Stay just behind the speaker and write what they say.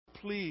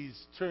please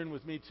turn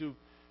with me to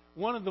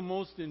one of the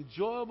most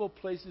enjoyable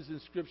places in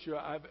Scripture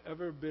I've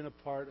ever been a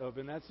part of,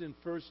 and that's in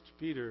 1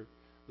 Peter,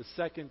 the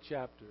 2nd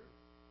chapter.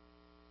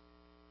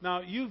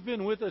 Now, you've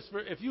been with us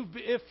if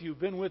you've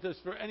been with us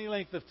for any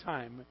length of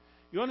time,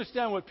 you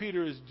understand what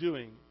Peter is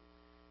doing.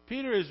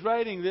 Peter is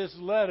writing this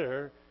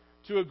letter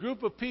to a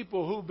group of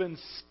people who've been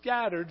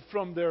scattered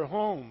from their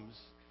homes.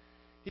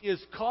 He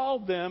has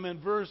called them, in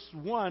verse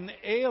 1,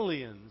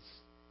 aliens.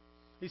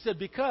 He said,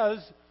 because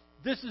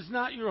this is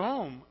not your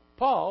home.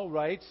 Paul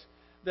writes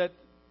that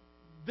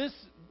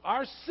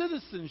our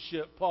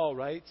citizenship, Paul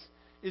writes,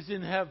 is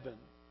in heaven,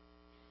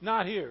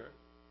 not here.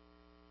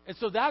 And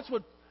so that's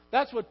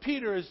what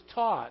Peter is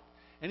taught.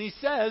 And he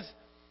says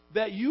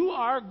that you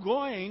are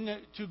going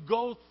to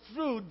go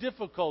through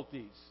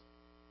difficulties.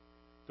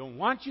 Don't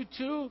want you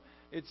to.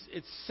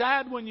 It's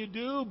sad when you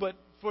do, but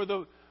for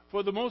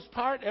the most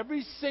part,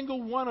 every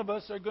single one of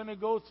us are going to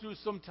go through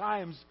some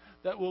times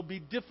that will be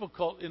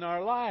difficult in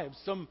our lives,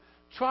 some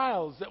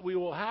trials that we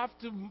will have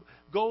to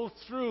go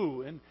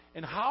through.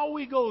 And how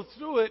we go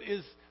through it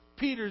is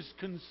Peter's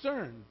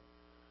concern.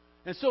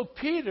 And so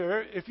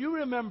Peter, if you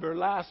remember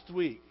last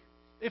week,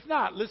 if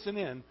not, listen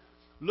in.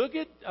 Look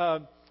at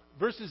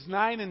verses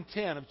 9 and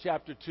 10 of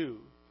chapter 2.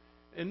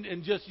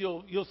 And just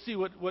you'll see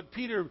what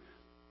Peter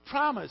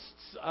promised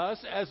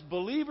us as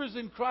believers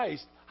in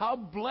Christ, how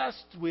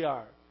blessed we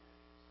are.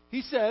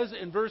 He says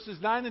in verses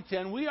 9 and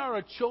 10, we are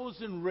a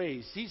chosen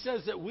race. He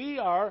says that we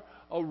are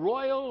a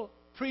royal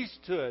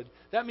priesthood.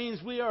 That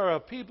means we are a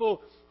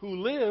people who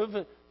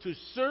live to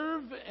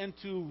serve and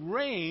to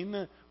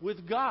reign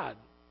with God.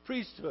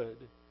 Priesthood.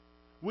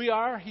 We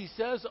are, he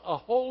says, a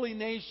holy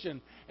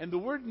nation. And the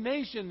word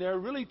nation there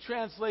really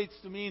translates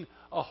to mean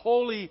a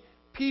holy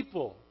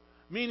people.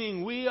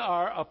 Meaning we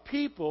are a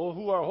people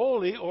who are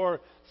holy or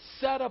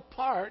set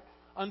apart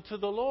unto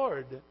the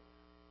Lord.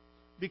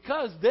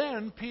 Because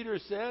then, Peter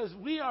says,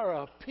 we are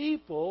a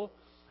people,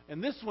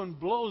 and this one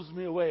blows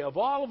me away. Of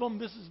all of them,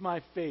 this is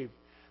my favorite.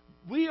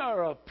 We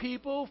are a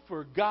people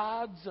for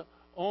God's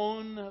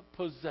own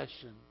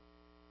possession.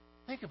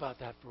 Think about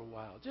that for a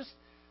while.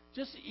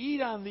 Just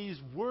eat on these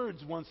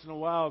words once in a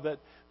while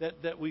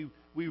that we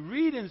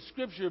read in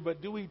Scripture,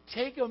 but do we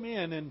take them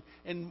in?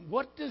 And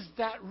what does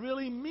that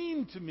really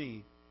mean to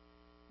me?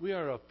 We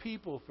are a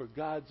people for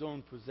God's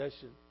own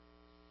possession.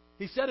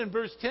 He said in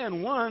verse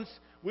 10, once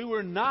we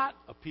were not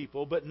a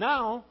people, but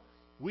now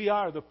we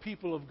are the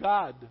people of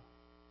God.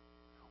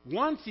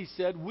 Once, he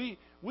said, we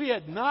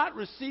had not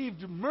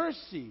received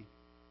mercy,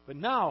 but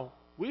now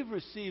we've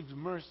received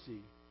mercy.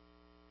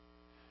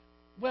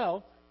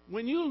 Well,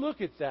 when you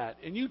look at that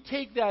and you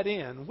take that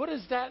in, what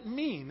does that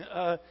mean?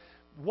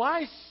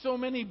 Why so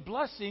many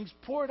blessings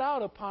poured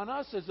out upon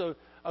us as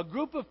a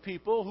group of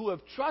people who have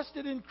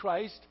trusted in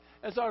Christ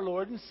as our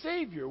Lord and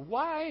Savior?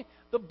 Why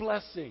the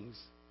blessings?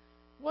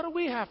 What do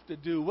we have to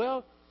do?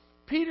 Well,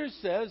 Peter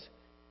says,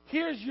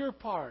 here's your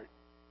part.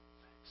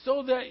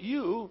 So that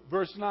you,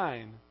 verse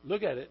 9,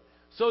 look at it,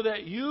 so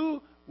that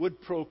you would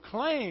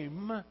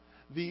proclaim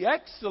the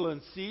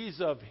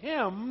excellencies of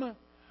Him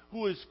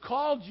who has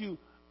called you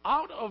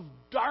out of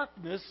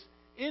darkness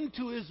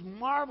into His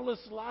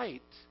marvelous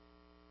light.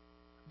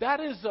 That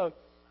is a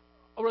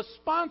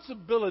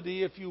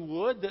responsibility, if you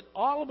would, that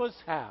all of us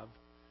have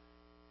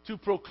to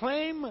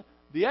proclaim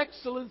the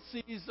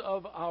excellencies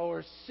of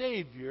our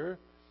Savior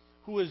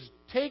who has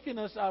taken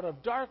us out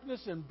of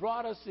darkness and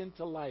brought us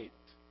into light.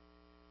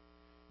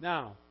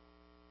 Now,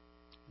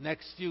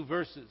 next few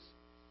verses.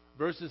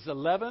 Verses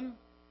 11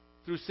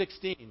 through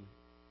 16.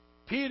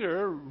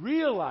 Peter,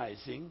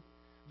 realizing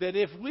that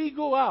if we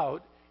go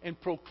out and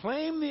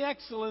proclaim the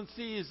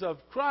excellencies of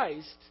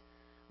Christ,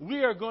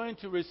 we are going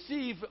to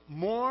receive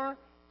more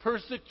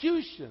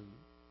persecution.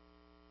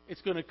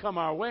 It's going to come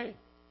our way.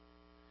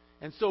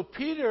 And so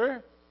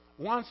Peter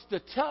wants to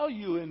tell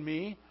you and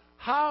me,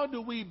 how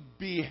do we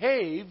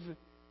behave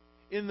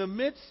in the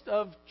midst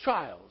of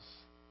trials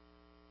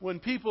when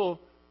people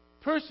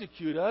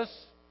persecute us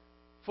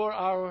for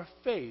our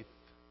faith?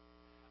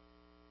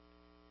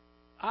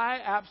 I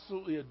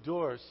absolutely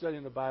adore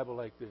studying the Bible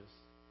like this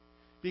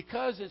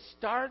because it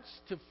starts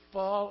to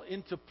fall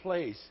into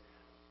place.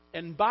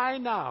 And by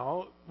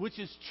now, which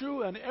is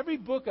true in every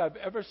book I've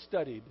ever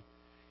studied,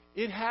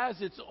 it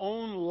has its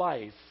own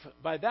life.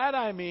 By that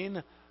I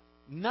mean,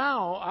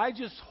 now I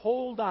just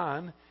hold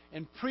on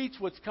and preach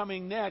what's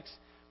coming next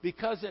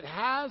because it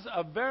has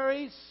a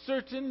very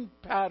certain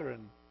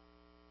pattern.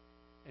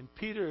 And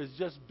Peter has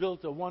just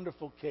built a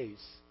wonderful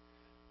case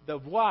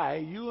of why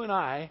you and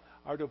I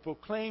are to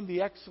proclaim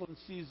the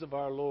excellencies of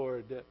our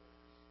Lord,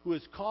 who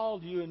has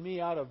called you and me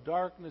out of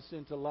darkness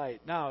into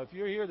light. Now, if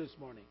you're here this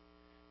morning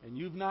and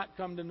you've not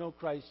come to know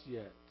Christ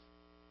yet,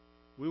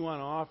 we want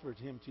to offer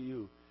Him to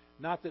you.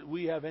 Not that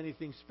we have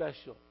anything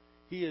special.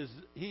 He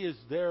is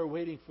there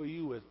waiting for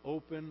you with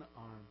open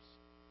arms.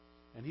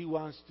 And He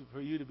wants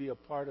for you to be a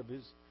part of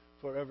His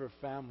forever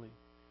family.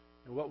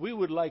 And what we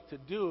would like to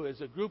do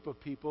as a group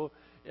of people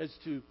is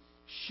to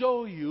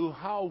show you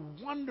how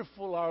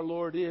wonderful our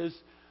Lord is,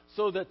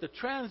 so that the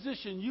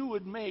transition you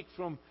would make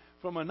from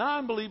from a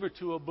non-believer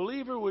to a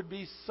believer would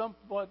be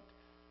somewhat,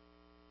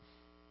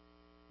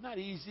 not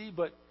easy,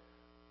 but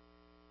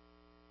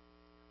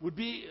would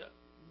be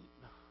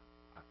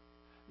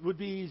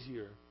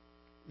easier.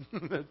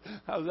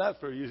 How's that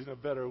for using a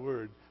better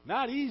word?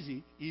 Not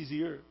easy,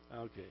 easier.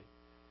 Okay.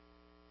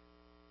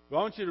 Well,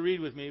 I want you to read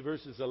with me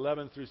verses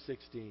 11 through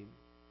 16.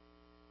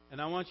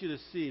 And I want you to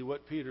see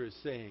what Peter is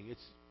saying.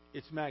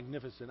 It's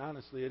magnificent.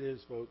 Honestly, it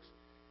is, folks.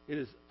 It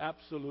is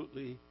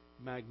absolutely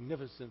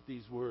magnificent,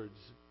 these words.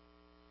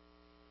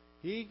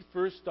 He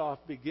first off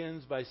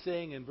begins by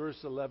saying in verse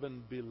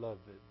 11, Beloved.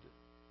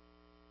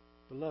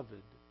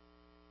 Beloved.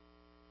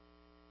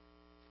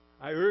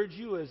 I urge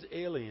you as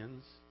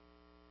aliens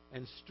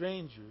and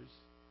strangers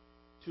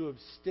to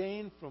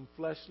abstain from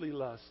fleshly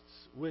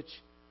lusts, which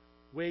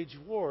wage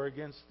war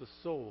against the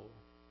soul.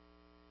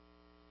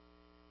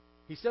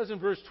 He says in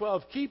verse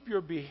 12, Keep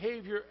your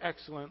behavior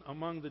excellent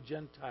among the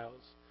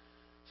Gentiles,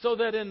 so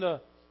that in the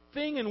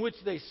thing in which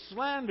they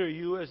slander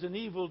you as an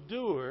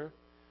evildoer,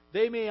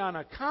 they may, on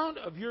account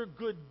of your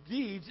good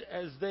deeds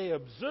as they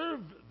observe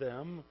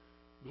them,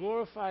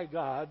 glorify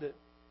God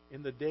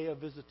in the day of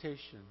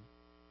visitation.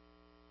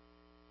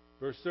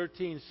 Verse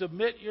 13,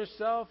 Submit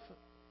yourself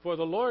for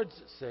the Lord's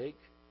sake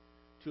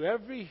to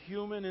every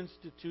human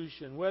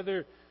institution,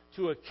 whether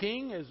to a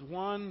king as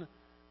one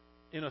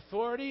in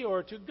authority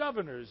or to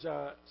governors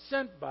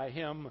sent by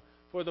him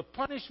for the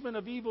punishment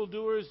of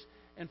evildoers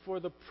and for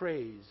the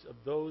praise of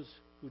those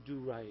who do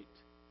right.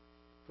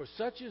 For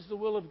such is the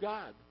will of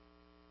God,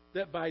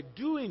 that by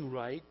doing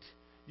right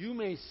you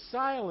may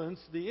silence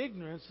the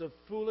ignorance of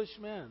foolish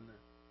men.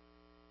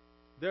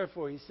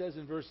 Therefore, he says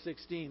in verse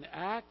 16,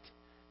 Act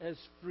as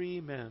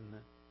free men.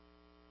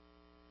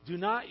 Do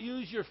not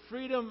use your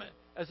freedom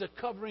as a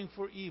covering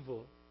for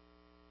evil,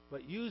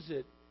 but use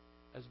it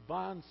as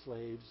bond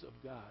slaves of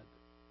God.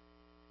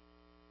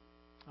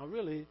 Now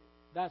really,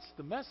 that's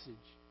the message.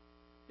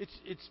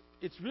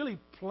 It's really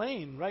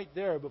plain right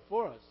there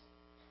before us.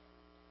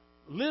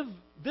 Live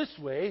this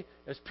way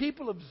as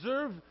people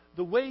observe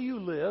the way you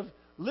live.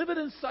 Live it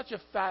in such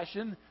a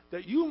fashion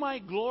that you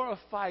might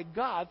glorify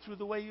God through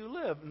the way you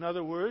live. In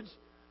other words,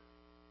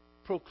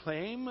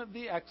 proclaim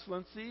the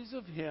excellencies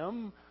of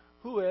Him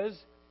who has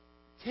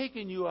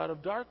taken you out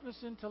of darkness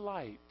into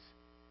light.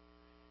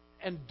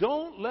 And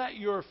don't let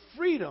your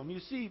freedom, you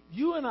see,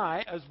 you and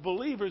I, as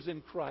believers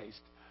in Christ,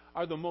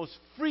 are the most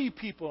free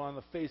people on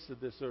the face of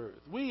this earth.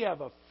 We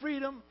have a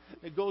freedom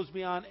that goes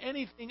beyond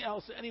anything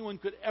else anyone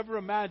could ever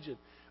imagine.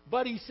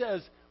 But he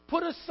says,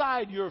 put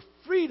aside your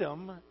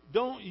freedom.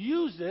 Don't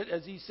use it,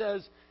 as he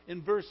says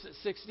in verse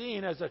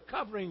 16, as a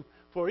covering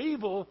for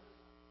evil,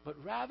 but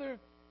rather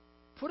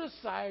put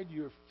aside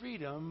your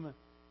freedom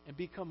and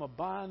become a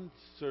bond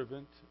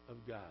servant of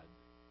God.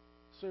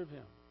 Serve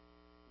Him.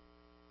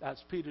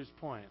 That's Peter's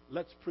point.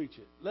 Let's preach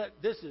it.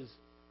 This is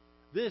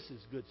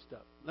good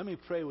stuff. Let me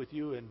pray with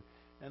you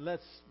and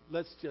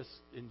let's just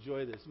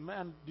enjoy this.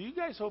 Man, do you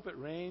guys hope it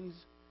rains?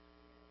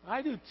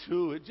 I do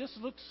too. It just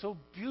looks so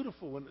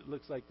beautiful when it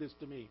looks like this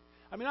to me.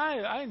 I mean,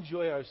 I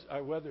enjoy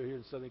our weather here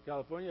in Southern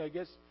California, I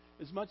guess,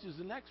 as much as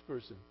the next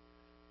person.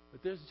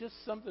 But there's just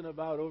something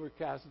about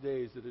overcast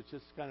days that are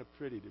just kind of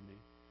pretty to me.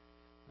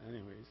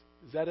 Anyways,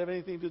 does that have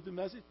anything to do with the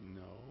message?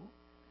 No.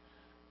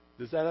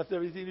 Does that have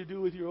anything to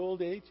do with your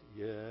old age?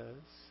 Yes.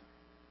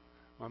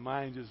 My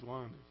mind just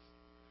wanders.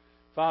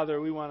 Father,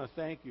 we want to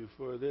thank you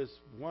for this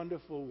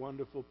wonderful,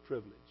 wonderful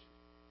privilege.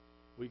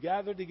 We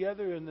gather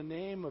together in the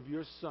name of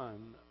your Son,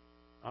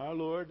 our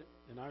Lord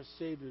and our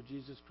Savior,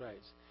 Jesus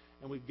Christ.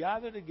 And we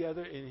gather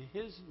together in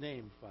His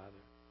name, Father,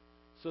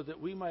 so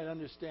that we might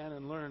understand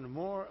and learn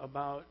more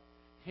about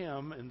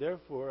Him and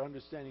therefore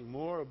understanding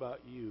more about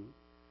you.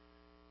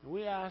 And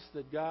we ask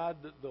that God,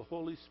 that the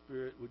Holy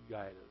Spirit would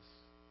guide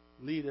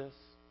us, lead us,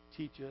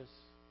 teach us,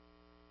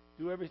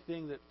 do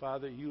everything that,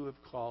 Father, you have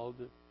called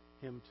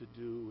Him to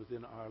do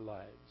within our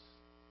lives.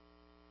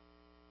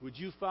 Would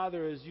you,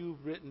 Father, as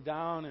you've written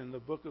down in the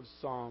book of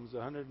Psalms, the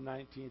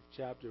 119th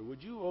chapter,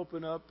 would you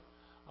open up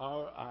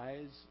our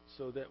eyes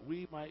so that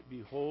we might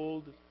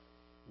behold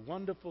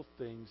wonderful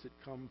things that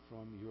come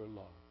from your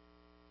law?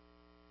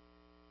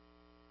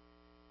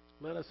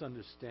 Let us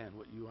understand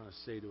what you want to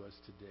say to us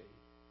today.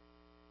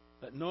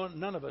 Let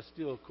none of us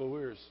feel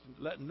coerced.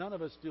 Let none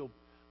of us feel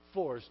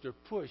forced or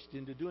pushed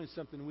into doing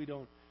something we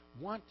don't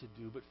want to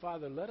do. But,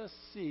 Father, let us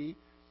see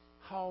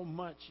how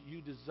much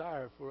you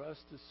desire for us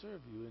to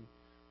serve you in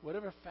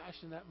whatever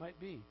fashion that might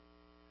be.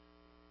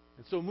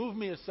 And so move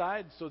me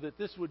aside so that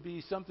this would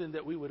be something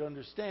that we would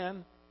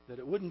understand, that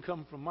it wouldn't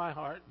come from my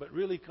heart, but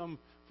really come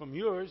from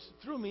yours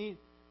through me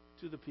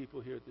to the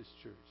people here at this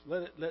church.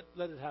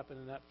 Let it happen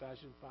in that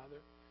fashion,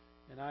 Father.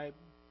 And I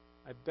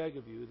beg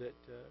of you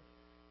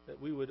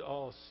that we would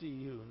all see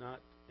you, not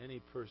any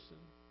person.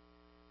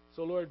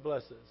 So, Lord,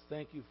 bless us.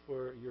 Thank you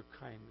for your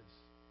kindness.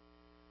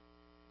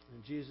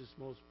 In Jesus'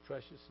 most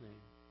precious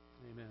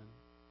name, amen.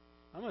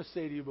 I'm going to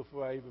say to you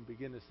before I even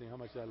begin this thing how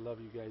much I love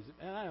you guys.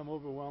 And I am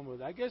overwhelmed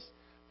with, I guess,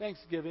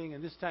 Thanksgiving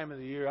and this time of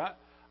the year.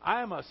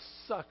 I am a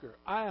sucker.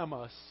 I am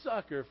a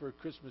sucker for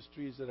Christmas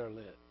trees that are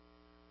lit.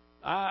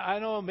 I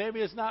know maybe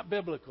it's not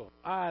biblical.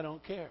 I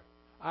don't care.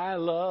 I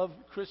love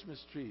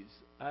Christmas trees.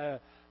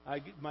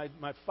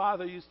 My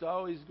father used to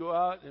always go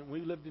out, and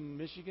we lived in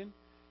Michigan,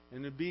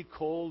 and it'd be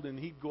cold, and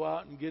he'd go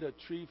out and get a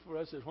tree for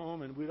us at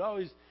home, and he'd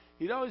always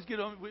get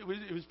home.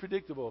 It was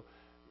predictable.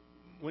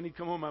 When he'd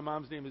come home, my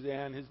mom's name was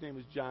Ann, his name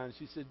was John.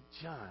 She said,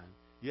 "John,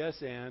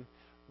 yes, Ann,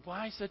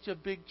 why such a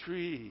big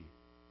tree?"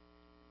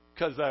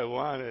 "Because I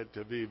want it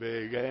to be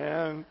big,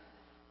 Ann.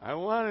 I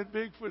want it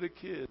big for the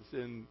kids."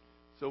 And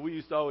so we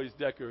used to always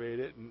decorate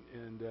it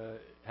and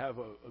have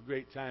a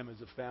great time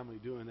as a family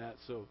doing that.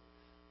 So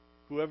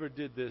whoever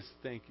did this,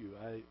 thank you.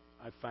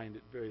 I find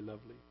it very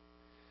lovely.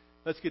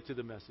 Let's get to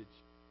the message.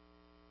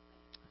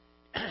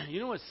 You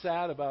know what's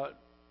sad about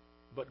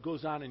what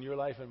goes on in your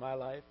life and my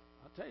life?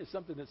 I'll tell you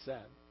something that's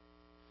sad.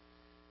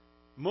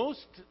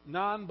 Most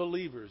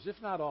non-believers,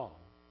 if not all,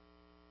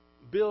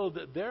 build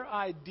their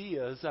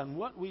ideas on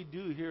what we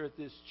do here at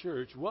this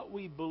church, what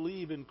we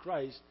believe in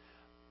Christ,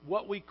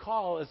 what we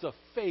call as a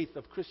faith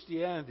of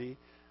Christianity,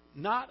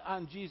 not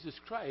on Jesus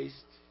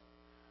Christ,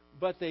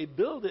 but they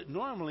build it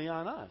normally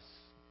on us.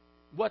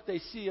 What they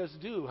see us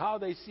do, how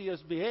they see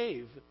us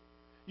behave.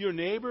 Your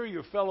neighbor,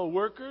 your fellow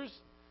workers,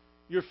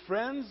 your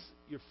friends,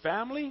 your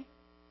family,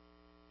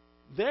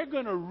 they're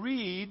going to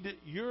read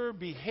your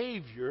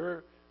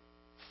behavior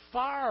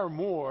far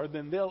more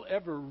than they'll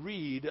ever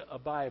read a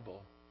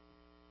Bible.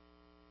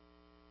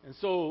 And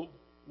so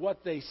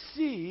what they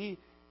see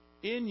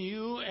in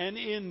you and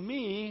in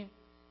me,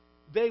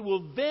 they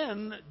will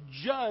then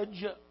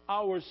judge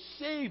our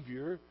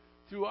Savior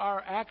through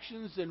our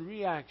actions and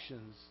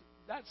reactions.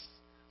 That's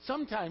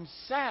sometimes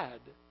sad.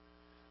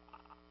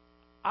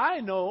 I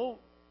know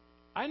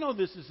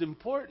this is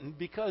important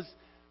because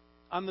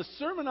on the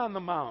Sermon on the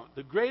Mount,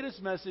 the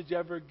greatest message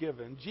ever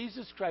given,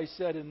 Jesus Christ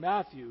said in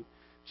Matthew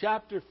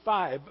chapter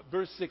 5,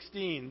 verse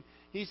 16,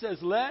 He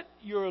says, "Let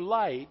your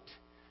light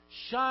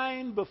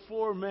shine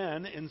before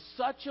men in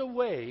such a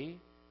way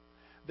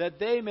that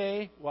they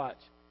may," watch,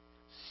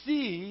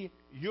 "see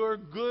your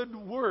good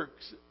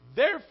works.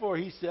 Therefore,"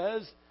 He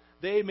says,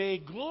 "they may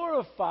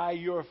glorify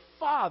your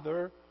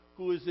Father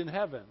who is in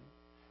heaven."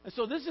 And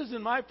so this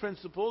isn't my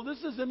principle.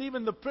 This isn't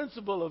even the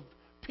principle of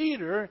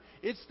Peter.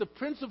 It's the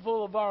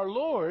principle of our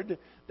Lord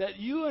that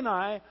you and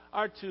I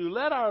are to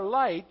let our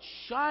light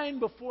shine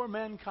before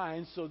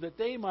mankind so that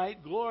they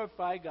might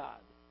glorify God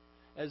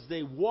as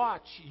they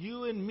watch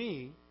you and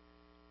me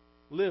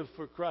live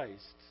for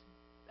Christ.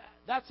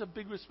 That's a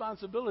big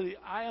responsibility.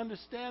 I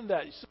understand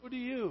that. So do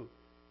you.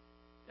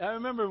 I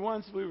remember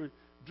once we were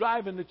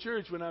driving to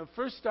church when I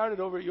first started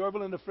over at Yorba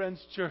Linda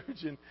Friends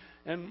Church,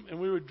 and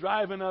we were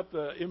driving up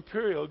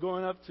Imperial,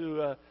 going up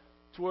to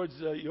towards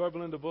Yorba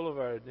Linda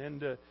Boulevard,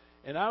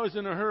 and I was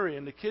in a hurry,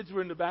 and the kids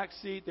were in the back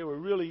seat. They were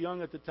really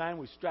young at the time.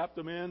 We strapped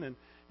them in,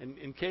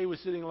 and Kay was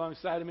sitting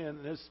alongside of me,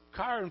 and this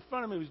car in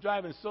front of me was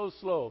driving so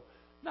slow.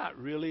 Not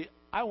really.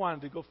 I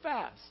wanted to go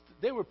fast.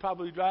 They were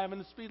probably driving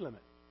the speed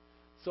limit.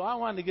 So I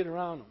wanted to get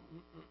around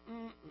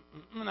them.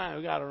 And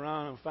I got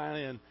around them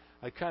finally, and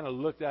I kind of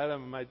looked at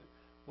them, and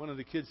one of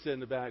the kids said in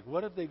the back,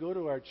 "What if they go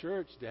to our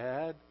church,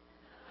 Dad?"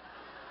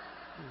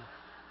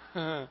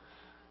 To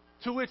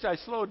which I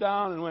slowed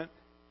down and went,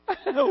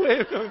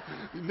 "Wait,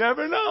 you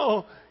never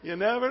know. You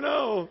never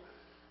know."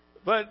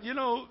 But,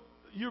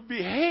 your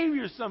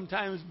behavior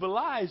sometimes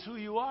belies who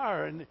you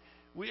are, and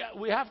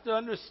we have to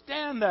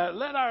understand that.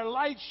 Let our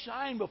light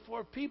shine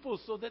before people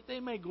so that they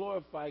may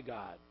glorify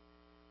God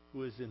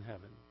who is in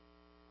heaven.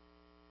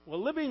 Well,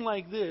 living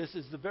like this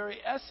is the very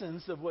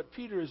essence of what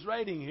Peter is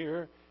writing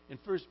here in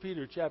 1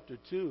 Peter chapter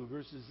 2,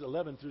 verses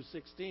 11 through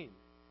 16.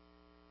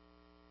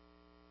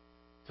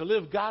 To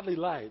live godly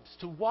lives,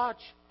 to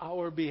watch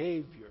our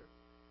behavior.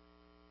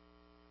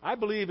 I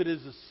believe it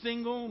is the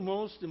single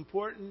most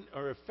important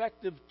or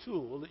effective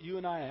tool that you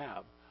and I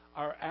have,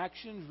 our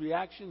actions,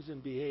 reactions,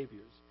 and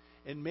behaviors,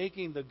 in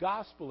making the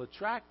gospel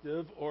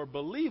attractive or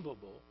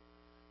believable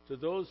to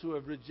those who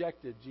have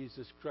rejected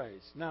Jesus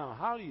Christ. Now,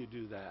 how do you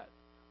do that?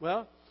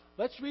 Well,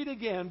 let's read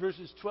again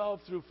verses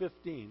 12 through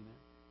 15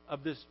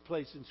 of this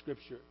place in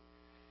Scripture.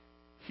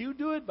 You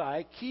do it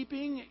by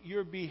keeping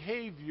your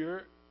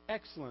behavior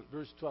excellent,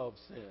 verse 12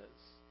 says.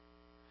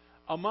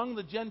 Among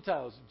the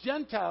Gentiles.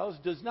 Gentiles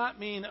does not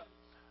mean,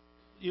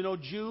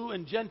 Jew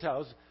and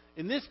Gentiles.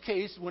 In this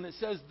case, when it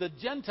says the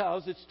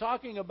Gentiles, it's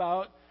talking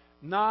about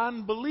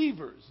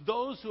non-believers,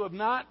 those who have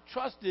not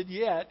trusted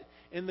yet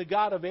in the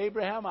God of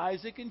Abraham,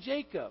 Isaac, and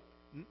Jacob.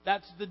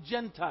 That's the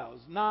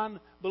Gentiles,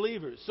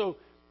 non-believers. So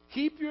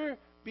keep your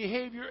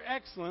behavior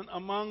excellent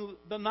among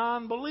the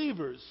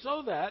non-believers,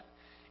 so that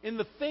in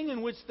the thing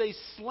in which they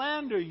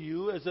slander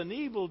you as an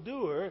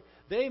evildoer,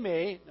 they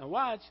may, now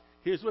watch,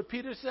 here's what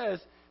Peter says,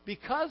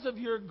 because of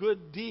your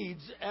good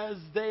deeds as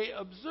they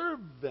observe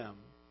them.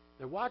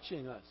 They're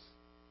watching us.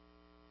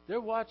 They're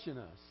watching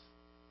us.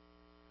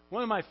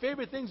 One of my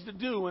favorite things to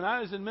do when I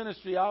was in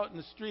ministry out in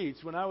the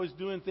streets, when I was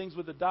doing things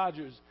with the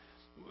Dodgers,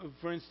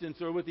 for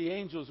instance, or with the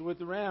Angels, or with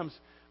the Rams,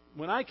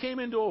 when I came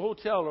into a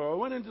hotel or I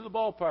went into the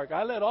ballpark,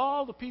 I let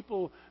all the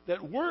people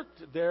that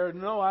worked there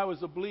know I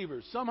was a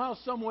believer. Somehow,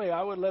 some way,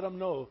 I would let them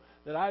know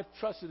that I've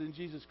trusted in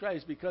Jesus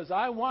Christ because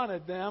I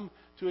wanted them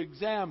to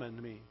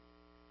examine me.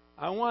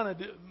 I wanted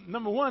to,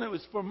 number one, it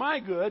was for my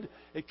good.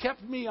 It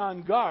kept me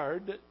on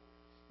guard,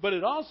 but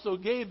it also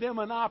gave them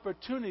an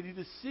opportunity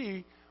to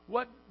see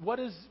what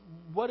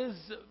is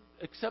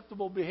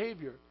acceptable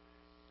behavior.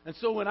 And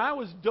so when I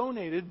was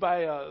donated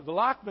by the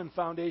Lockman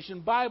Foundation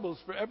Bibles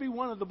for every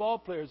one of the ball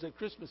players at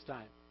Christmas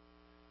time,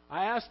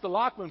 I asked the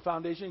Lockman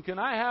Foundation, can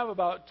I have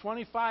about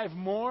 25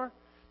 more?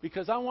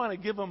 Because I want to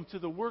give them to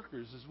the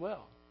workers as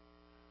well.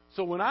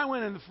 So when I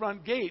went in the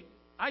front gate,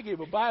 I gave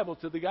a Bible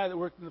to the guy that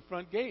worked in the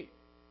front gate.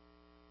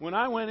 When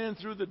I went in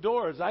through the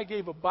doors, I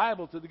gave a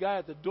Bible to the guy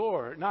at the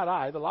door. Not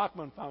I, the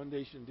Lockman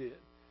Foundation did.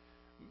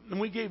 And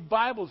we gave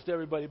Bibles to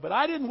everybody. But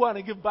I didn't want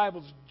to give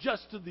Bibles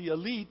just to the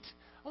elite.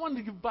 I wanted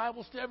to give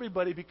Bibles to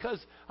everybody because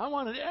I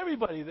wanted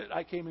everybody that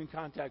I came in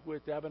contact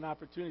with to have an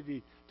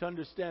opportunity to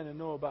understand and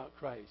know about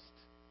Christ.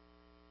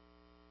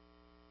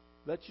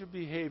 Let your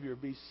behavior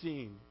be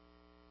seen.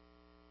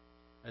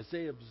 As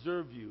they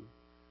observe you,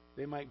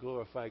 they might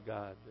glorify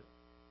God.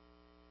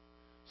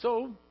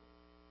 So,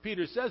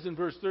 Peter says in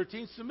verse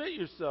 13, submit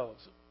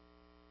yourselves.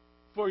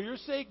 For your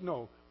sake,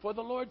 no, for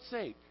the Lord's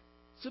sake.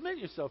 Submit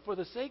yourself for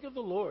the sake of the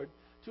Lord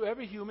to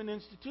every human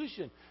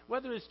institution,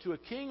 whether it's to a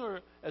king or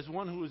as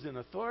one who is in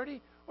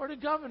authority, or to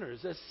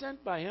governors as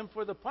sent by him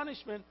for the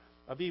punishment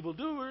of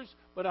evildoers,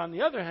 but on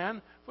the other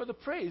hand, for the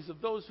praise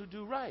of those who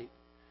do right.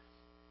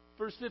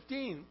 Verse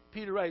 15,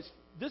 Peter writes,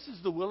 this is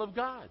the will of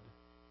God.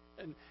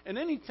 And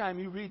any time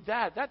you read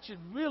that, that should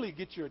really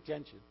get your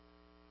attention.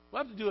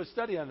 We'll have to do a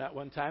study on that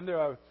one time. There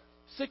are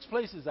 6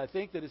 places, I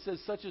think, that it says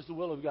such is the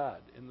will of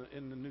God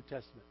in the New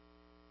Testament.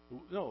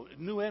 No,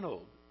 New and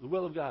Old. The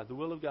will of God, the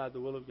will of God, the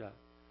will of God.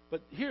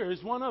 But here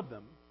is one of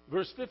them.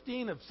 Verse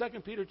 15 of 2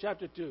 Peter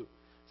chapter 2.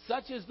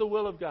 Such is the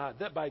will of God,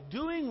 that by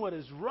doing what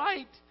is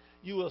right,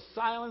 you will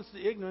silence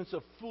the ignorance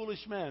of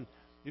foolish men.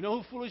 You know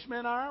who foolish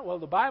men are? Well,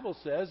 the Bible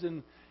says,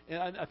 and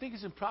I think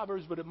it's in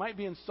Proverbs, but it might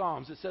be in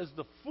Psalms. It says,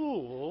 the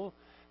fool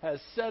has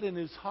said in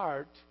his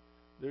heart,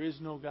 there is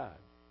no God.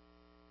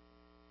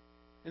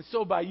 And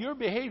so by your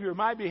behavior,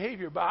 my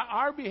behavior, by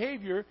our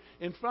behavior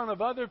in front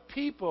of other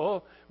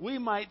people, we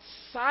might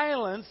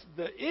silence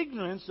the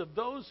ignorance of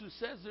those who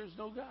says there's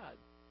no God.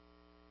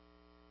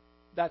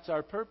 That's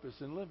our purpose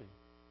in living.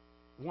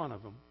 One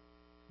of them.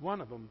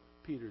 One of them,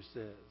 Peter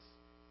says.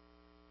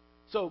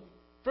 So,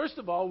 first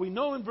of all, we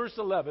know in verse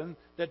 11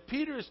 that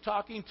Peter is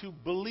talking to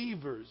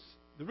believers.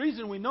 The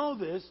reason we know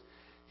this,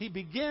 he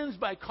begins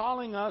by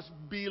calling us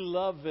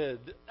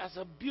beloved. That's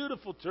a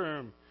beautiful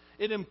term.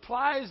 It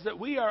implies that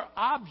we are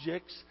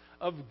objects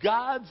of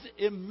God's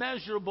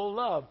immeasurable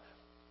love.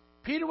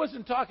 Peter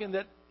wasn't talking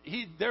that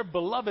they're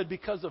beloved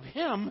because of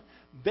him.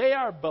 They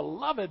are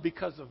beloved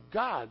because of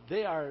God.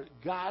 They are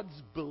God's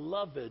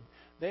beloved.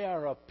 They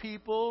are a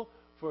people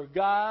for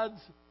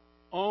God's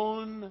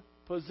own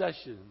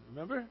possession.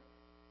 Remember?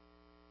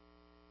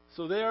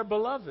 So they are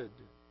beloved.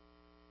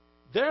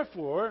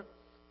 Therefore,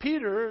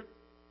 Peter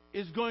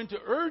is going to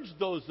urge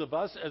those of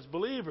us as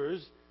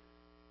believers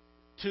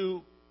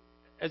to,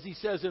 as he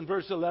says in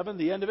verse 11,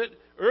 the end of it,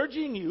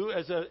 urging you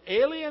as an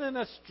alien and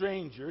a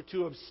stranger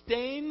to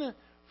abstain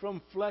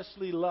from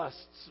fleshly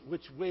lusts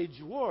which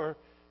wage war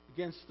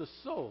against the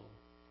soul.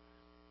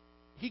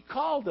 He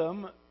called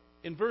them,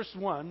 in verse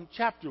 1,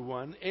 chapter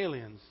 1,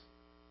 aliens.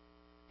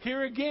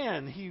 Here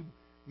again, he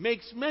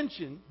makes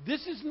mention,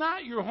 this is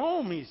not your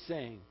home, he's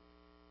saying.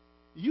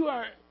 You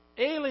are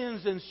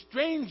aliens and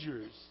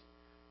strangers.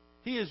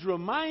 He is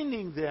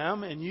reminding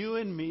them, and you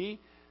and me,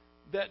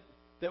 that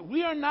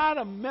we are not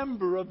a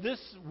member of this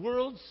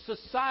world's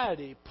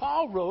society.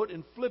 Paul wrote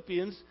in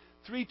Philippians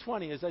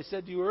 3:20, as I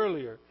said to you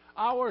earlier,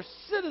 our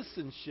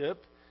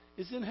citizenship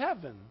is in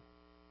heaven.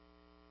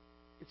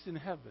 It's in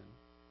heaven,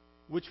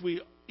 which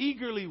we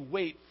eagerly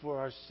wait for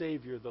our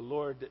Savior, the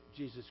Lord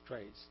Jesus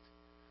Christ.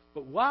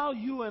 But while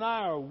you and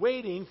I are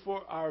waiting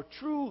for our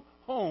true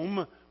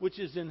home, which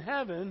is in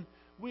heaven,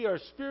 we are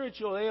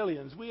spiritual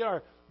aliens. We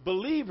are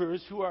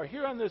believers who are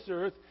here on this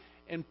earth.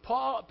 And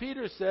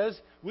Peter says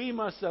we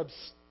must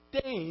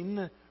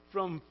abstain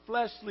from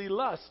fleshly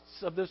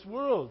lusts of this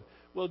world.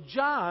 Well,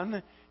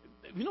 John,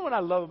 you know what I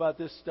love about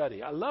this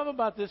study? I love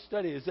about this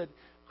study is that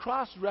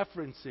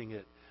cross-referencing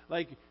it.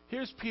 Like,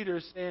 here's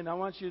Peter saying, I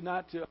want you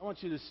to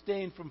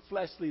abstain from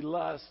fleshly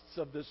lusts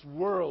of this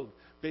world,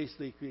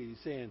 basically he's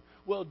saying.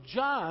 Well,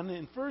 John,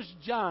 in 1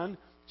 John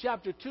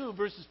chapter 2,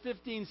 verses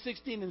 15,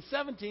 16, and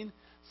 17,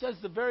 says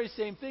the very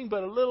same thing,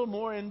 but a little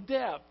more in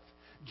depth.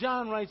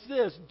 John writes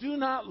this, do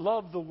not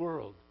love the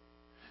world,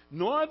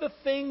 nor the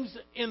things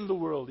in the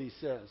world, he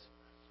says.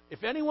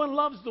 If anyone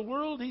loves the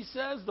world, he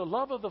says, the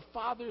love of the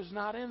Father is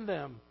not in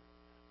them.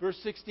 Verse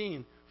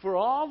 16, for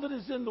all that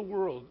is in the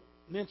world,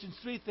 mentions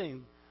 3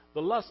 things.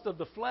 The lust of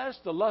the flesh,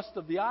 the lust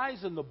of the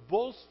eyes, and the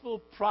boastful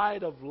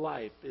pride of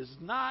life is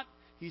not,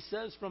 he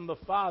says, from the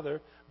Father,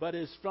 but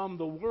is from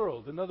the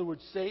world. In other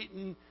words,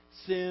 Satan,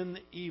 sin,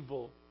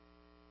 evil.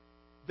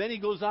 Then he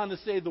goes on to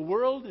say, the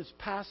world is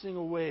passing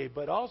away,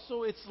 but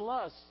also its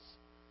lusts.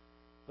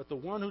 But the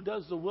one who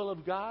does the will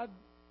of God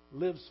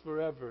lives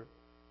forever.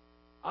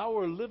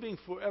 Our living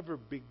forever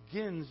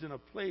begins in a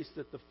place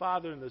that the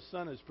Father and the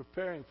Son is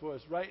preparing for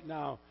us right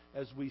now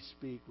as we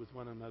speak with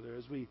one another,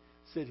 as we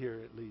sit here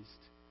at least.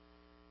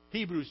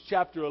 Hebrews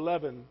chapter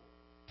 11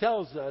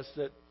 tells us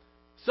that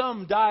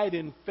some died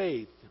in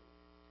faith.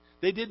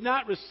 They did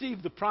not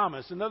receive the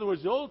promise. In other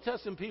words, the Old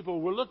Testament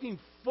people were looking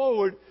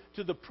forward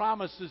to the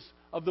promises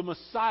of the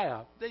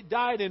Messiah. They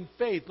died in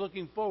faith,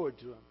 looking forward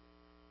to Him.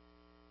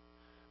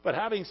 But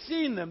having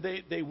seen them,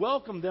 they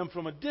welcomed them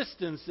from a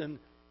distance,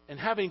 and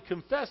having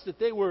confessed that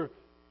they were,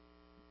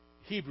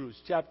 Hebrews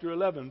chapter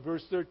 11,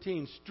 verse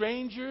 13,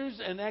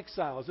 strangers and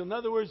exiles. In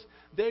other words,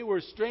 they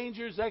were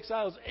strangers,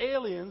 exiles,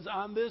 aliens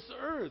on this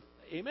earth.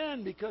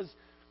 Amen. Because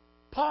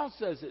Paul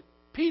says it.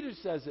 Peter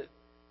says it.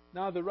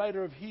 Now the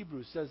writer of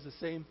Hebrews says the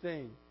same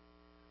thing.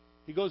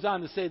 He goes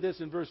on to say this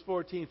in verse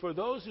 14. For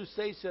those who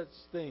say such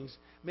things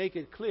make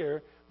it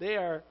clear they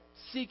are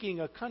seeking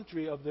a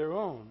country of their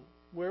own.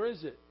 Where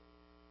is it?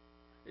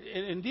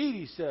 Indeed,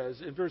 he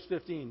says in verse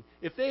 15,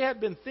 if they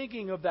had been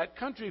thinking of that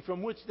country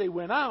from which they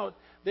went out,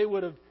 they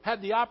would have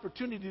had the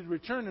opportunity to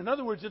return. In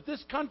other words, if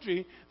this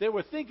country they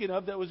were thinking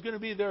of that was going to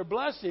be their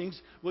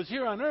blessings was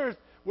here on earth,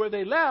 where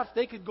they left,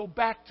 they could go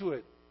back to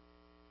it.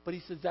 But he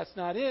says that's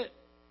not it.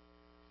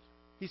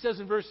 He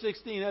says in verse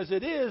 16, as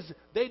it is,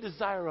 they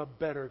desire a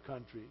better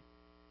country.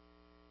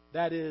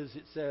 That is,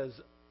 it says,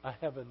 a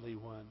heavenly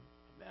one.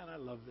 Man, I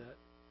love that.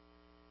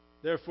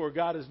 Therefore,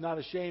 God is not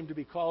ashamed to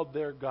be called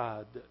their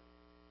God.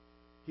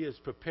 He has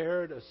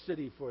prepared a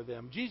city for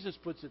them. Jesus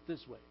puts it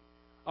this way.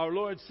 Our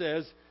Lord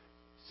says,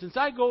 since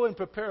I go and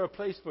prepare a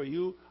place for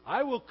you,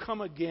 I will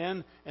come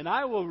again and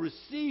I will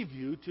receive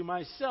you to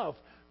myself,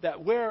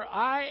 that where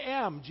I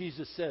am,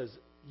 Jesus says,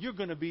 you're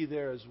going to be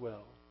there as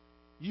well.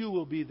 You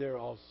will be there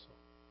also.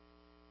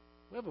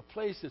 We have a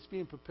place that's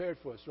being prepared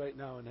for us right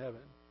now in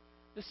heaven.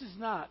 This is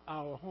not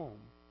our home.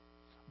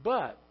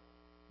 But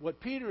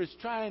what Peter is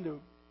trying to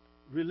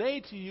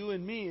relay to you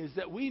and me is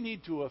that we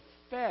need to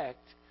affect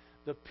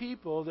the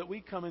people that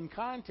we come in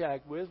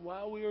contact with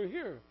while we are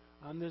here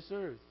on this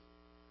earth.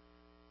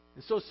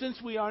 And so since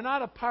we are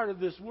not a part of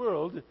this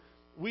world,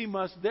 we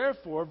must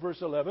therefore,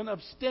 verse 11,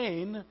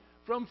 abstain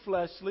from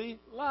fleshly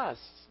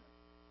lusts.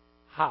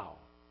 How?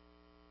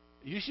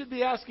 You should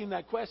be asking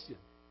that question.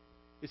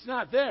 It's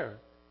not there.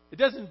 It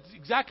doesn't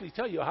exactly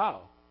tell you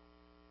how.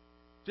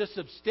 Just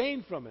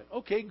abstain from it.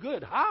 Okay,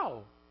 good.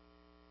 How?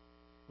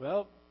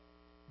 Well,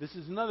 this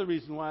is another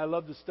reason why I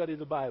love to study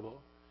the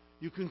Bible.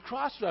 You can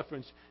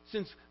cross-reference.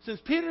 Since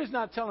Peter is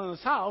not telling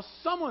us how,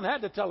 someone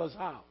had to tell us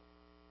how.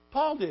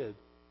 Paul did.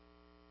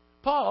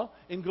 Paul,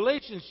 in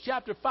Galatians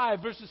chapter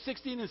 5, verses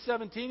 16 and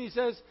 17, he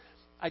says,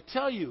 I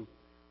tell you,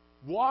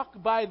 walk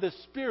by the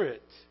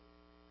Spirit,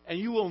 and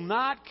you will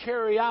not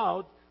carry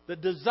out the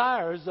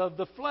desires of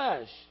the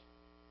flesh.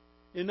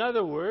 In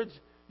other words,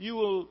 you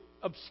will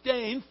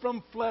abstain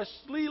from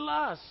fleshly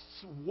lusts.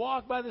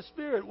 Walk by the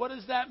Spirit. What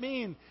does that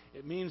mean?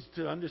 It means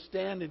to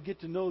understand and get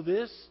to know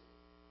this.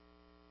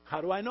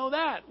 How do I know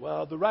that?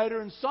 Well, the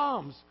writer in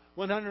Psalms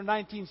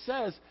 119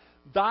 says,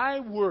 Thy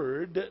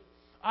word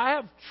I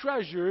have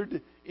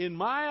treasured in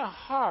my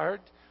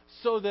heart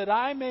so that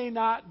I may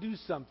not do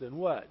something.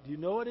 What? Do you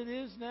know what it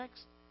is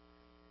next?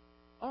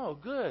 Oh,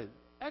 good.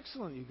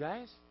 Excellent, you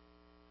guys.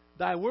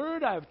 Thy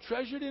word I have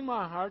treasured in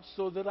my heart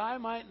so that I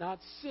might not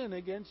sin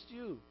against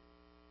you.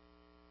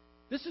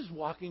 This is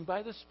walking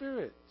by the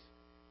Spirit.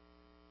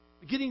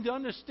 Getting to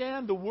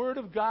understand the Word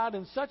of God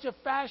in such a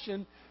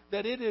fashion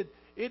that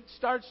it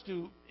starts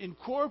to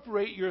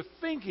incorporate your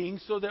thinking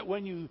so that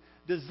when you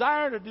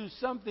desire to do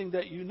something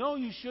that you know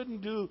you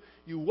shouldn't do,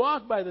 you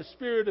walk by the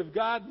Spirit of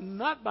God,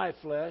 not by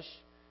flesh,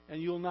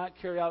 and you'll not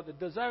carry out the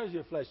desires of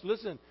your flesh.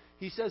 Listen,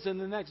 he says in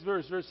the next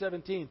verse, verse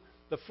 17,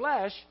 the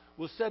flesh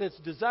will set its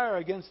desire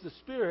against the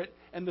Spirit,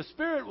 and the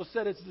Spirit will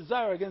set its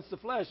desire against the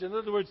flesh. In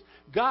other words,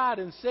 God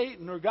and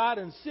Satan, or God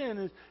and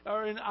sin,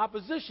 are in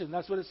opposition.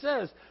 That's what it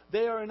says.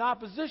 They are in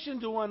opposition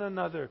to one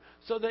another,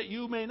 so that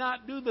you may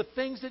not do the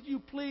things that you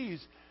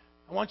please.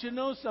 I want you to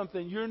know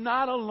something. You're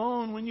not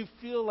alone when you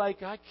feel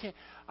like,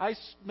 I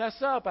mess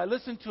up. I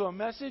listen to a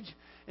message,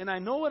 and I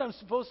know what I'm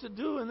supposed to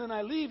do, and then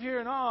I leave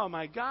here, and oh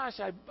my gosh,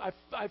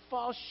 I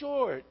fall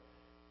short.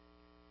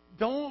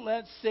 Don't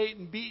let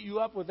Satan beat you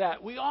up with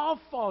that. We all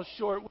fall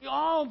short. We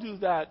all do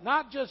that.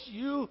 Not just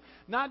you,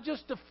 not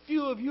just a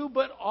few of you,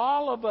 but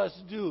all of us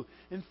do.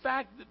 In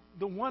fact,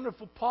 the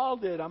wonderful Paul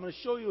did. I'm going to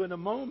show you in a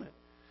moment.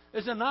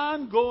 There's an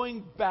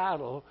ongoing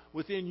battle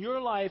within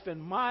your life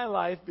and my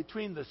life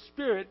between the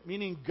Spirit,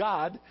 meaning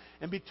God,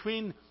 and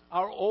between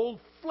our old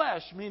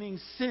flesh, meaning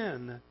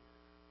sin.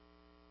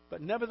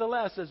 But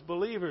nevertheless, as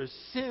believers,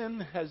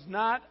 sin has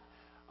not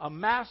a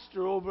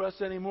master over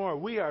us anymore.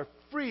 We are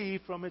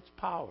free from its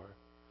power.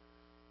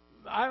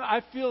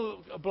 I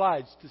feel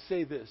obliged to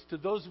say this to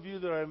those of you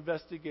that are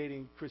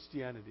investigating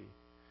Christianity.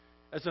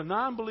 As a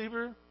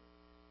non-believer,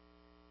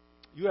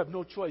 you have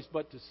no choice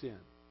but to sin.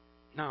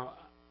 Now,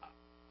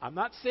 I'm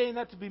not saying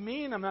that to be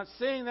mean. I'm not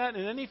saying that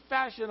in any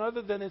fashion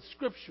other than it's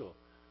scriptural.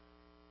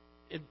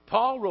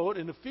 Paul wrote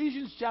in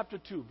Ephesians chapter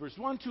 2, verse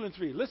 1, 2, and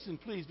 3. Listen,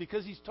 please,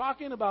 because he's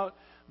talking about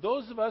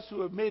those of us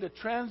who have made a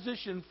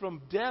transition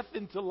from death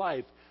into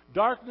life,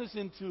 darkness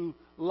into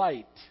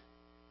light.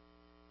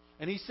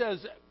 And he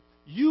says,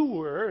 you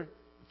were,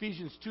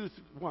 Ephesians 2,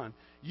 1,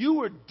 you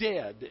were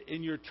dead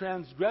in your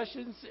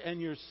transgressions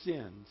and your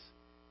sins,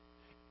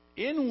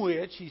 in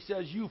which, he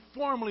says, you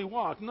formerly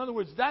walked. In other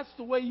words, that's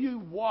the way you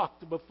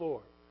walked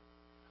before.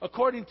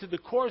 According to the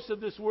course of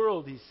this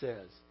world, he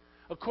says.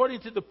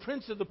 According to the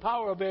prince of the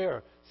power of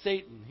air,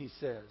 Satan, he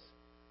says.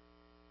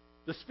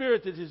 The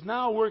spirit that is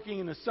now working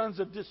in the sons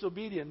of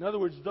disobedience. In other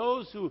words,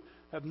 those who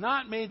have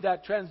not made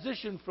that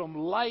transition from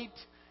light,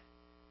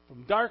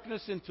 from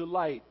darkness into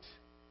light.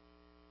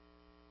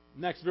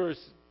 Next verse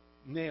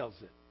nails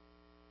it.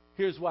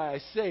 Here's why I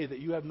say that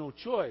you have no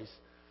choice.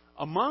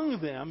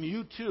 Among them,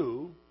 you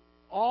too,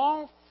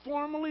 all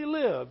formerly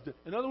lived.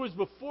 In other words,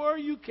 before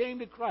you came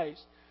to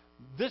Christ,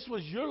 this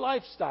was your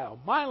lifestyle,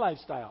 my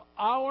lifestyle,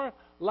 our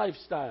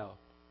lifestyle.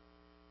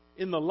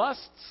 In the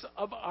lusts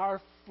of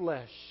our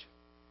flesh.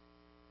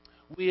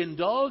 We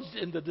indulged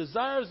in the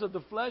desires of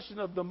the flesh and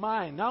of the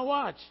mind. Now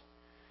watch.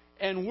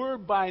 And we're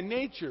by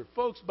nature.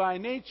 Folks, by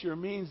nature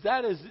means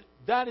that is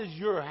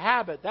your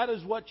habit. That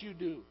is what you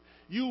do.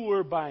 You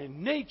were by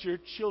nature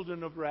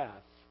children of wrath,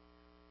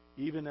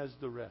 even as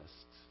the rest.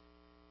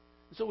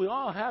 So we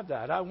all have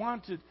that. I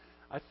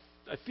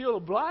feel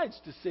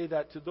obliged to say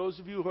that to those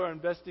of you who are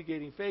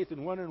investigating faith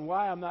and wondering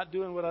why I'm not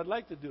doing what I'd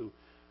like to do.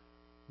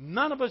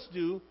 None of us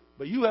do,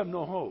 but you have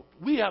no hope.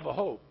 We have a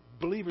hope,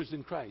 believers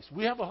in Christ.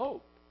 We have a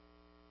hope.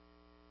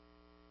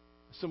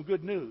 Some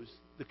good news.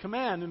 The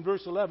command in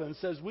verse 11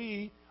 says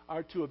we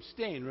are to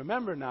abstain.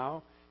 Remember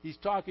now, he's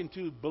talking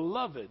to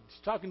beloved.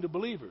 He's talking to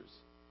believers.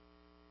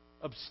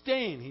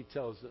 Abstain, he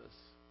tells us.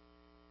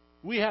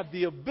 We have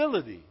the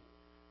ability,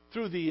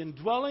 through the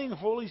indwelling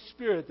Holy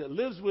Spirit that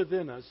lives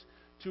within us,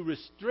 to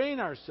restrain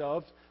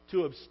ourselves,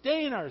 to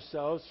abstain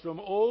ourselves from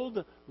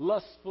old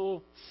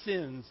lustful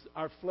sins,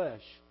 our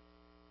flesh.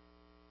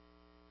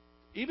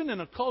 Even in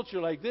a culture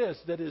like this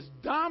that is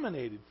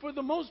dominated, for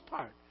the most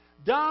part,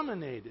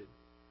 dominated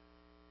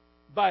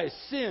by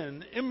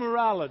sin,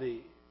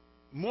 immorality,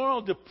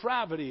 moral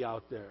depravity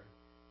out there,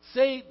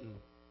 Satan,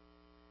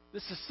 the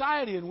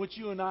society in which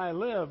you and I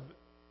live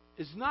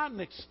is not an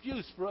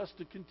excuse for us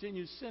to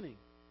continue sinning.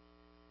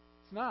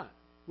 It's not.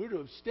 We're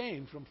to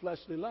abstain from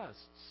fleshly lusts.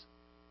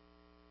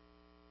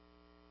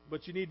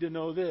 But you need to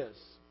know this.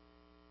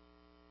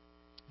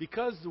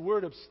 Because the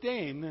word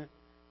abstain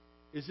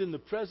is in the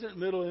present,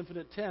 middle,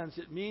 infinite tense,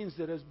 it means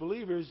that as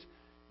believers,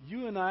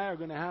 you and I are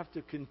going to have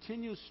to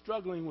continue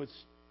struggling with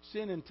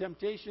sin and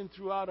temptation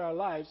throughout our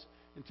lives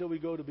until we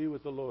go to be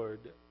with the Lord.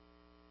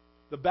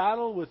 The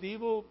battle with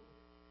evil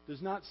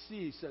does not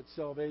cease at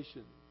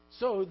salvation.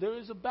 So there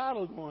is a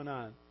battle going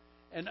on.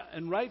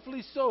 And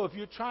rightfully so. If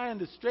you're trying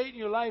to straighten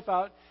your life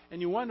out and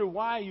you wonder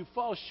why you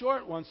fall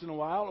short once in a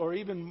while, or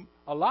even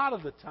a lot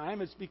of the time,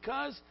 it's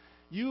because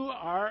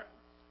you're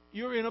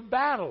in a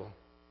battle.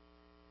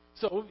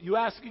 So you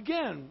ask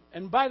again.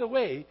 And by the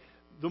way,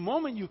 the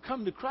moment you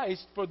come to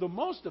Christ, for the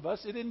most of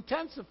us, it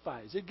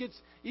intensifies. It gets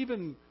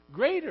even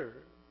greater.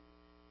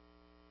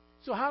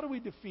 So how do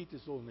we defeat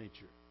this old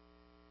nature?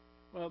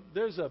 Well,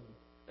 there's a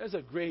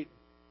great,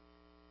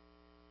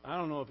 I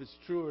don't know if it's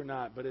true or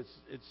not, but it's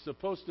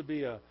supposed to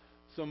be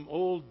some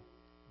old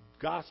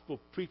gospel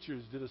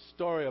preachers did a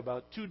story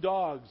about two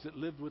dogs that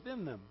lived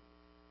within them.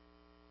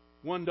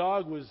 One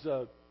dog was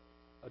a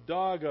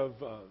dog of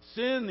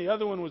sin. The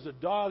other one was a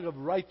dog of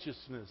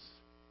righteousness.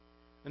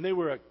 And they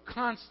were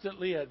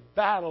constantly at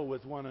battle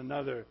with one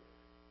another.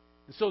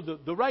 And so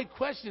the right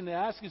question to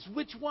ask is,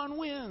 which one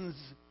wins?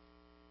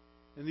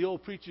 And the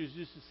old preachers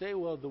used to say,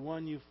 well, the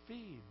one you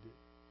feed.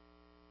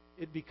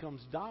 It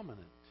becomes dominant.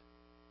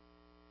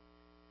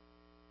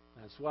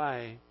 That's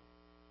why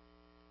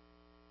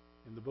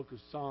in the book of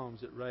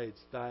Psalms it writes,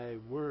 thy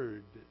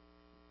word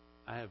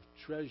I have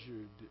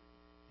treasured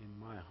in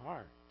my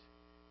heart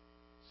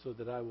so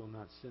that I will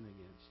not sin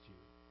against you.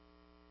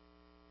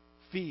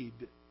 Feed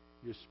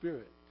your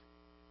spirit.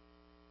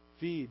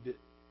 Feed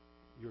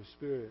your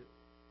spirit.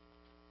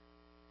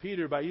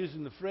 Peter, by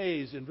using the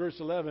phrase in verse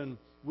 11,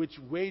 which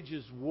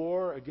wages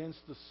war against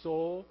the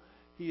soul,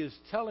 he is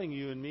telling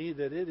you and me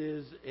that it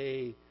is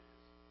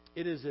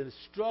a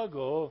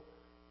struggle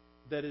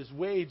that is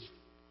waged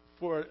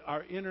for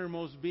our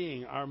innermost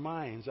being, our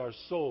minds, our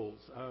souls,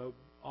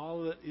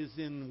 all that is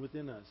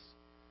within us.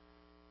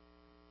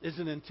 It's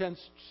an intense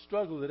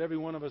struggle that every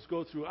one of us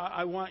go through.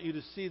 I want you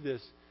to see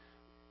this.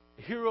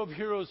 Hero of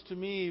heroes to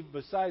me,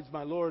 besides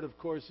my Lord, of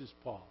course, is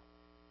Paul.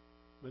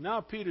 But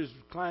now Peter's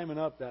climbing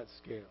up that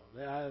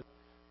scale.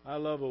 I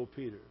love old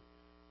Peter.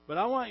 But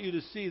I want you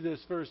to see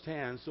this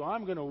firsthand, so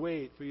I'm going to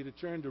wait for you to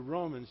turn to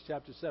Romans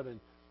chapter 7.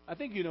 I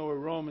think you know where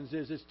Romans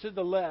is. It's to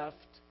the left.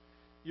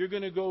 You're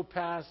going to go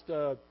past,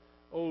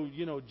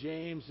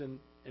 James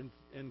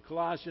and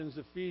Colossians,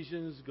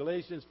 Ephesians,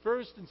 Galatians,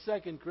 1st and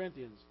 2nd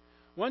Corinthians.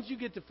 Once you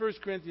get to 1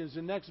 Corinthians,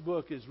 the next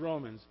book is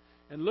Romans.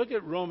 And look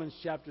at Romans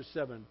chapter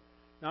 7.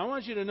 Now, I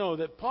want you to know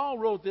that Paul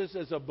wrote this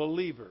as a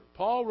believer.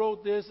 Paul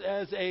wrote this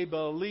as a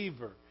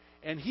believer.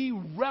 And he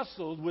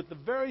wrestled with the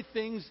very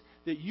things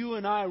that you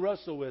and I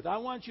wrestle with. I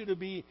want you to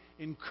be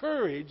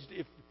encouraged,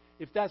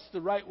 if that's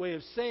the right way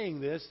of saying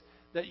this,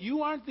 that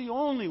you aren't the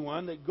only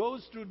one that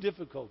goes through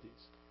difficulties.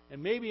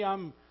 And maybe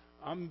I'm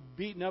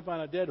beating up on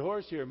a dead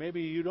horse here.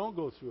 Maybe you don't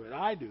go through it.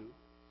 I do.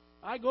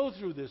 I go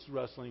through this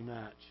wrestling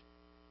match.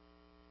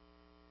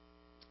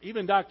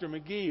 Even Dr.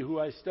 McGee, who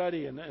I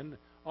study, and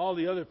all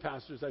the other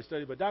pastors I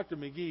study, but Dr.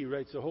 McGee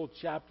writes a whole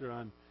chapter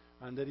on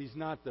that he's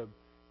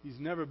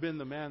never been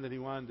the man that he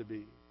wanted to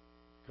be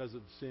because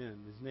of sin,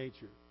 his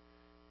nature.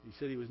 He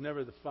said he was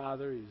never the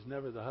father, he was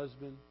never the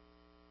husband,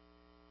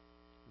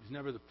 he was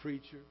never the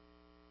preacher.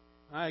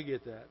 I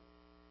get that.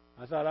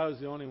 I thought I was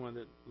the only one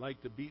that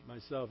liked to beat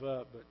myself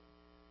up, but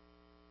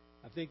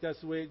I think that's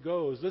the way it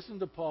goes. Listen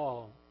to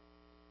Paul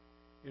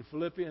in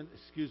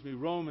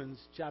Romans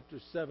chapter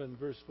 7,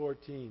 verse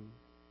 14.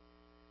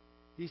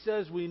 He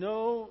says, we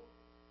know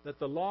that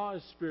the law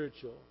is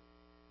spiritual,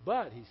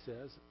 but, he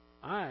says,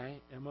 I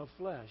am of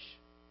flesh.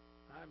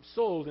 I'm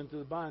sold into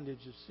the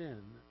bondage of sin.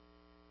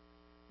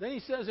 Then he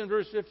says in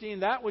verse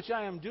 15, that which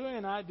I am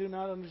doing I do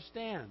not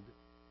understand.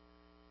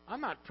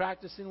 I'm not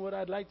practicing what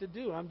I'd like to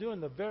do. I'm doing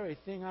the very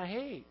thing I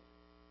hate.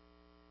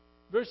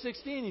 Verse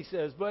 16 he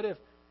says, but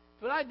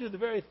I do the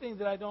very thing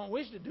that I don't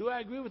wish to do, I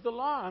agree with the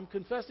law. I'm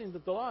confessing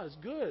that the law is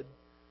good.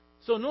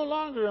 So no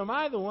longer am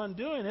I the one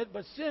doing it,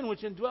 but sin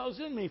which indwells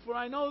in me. For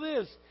I know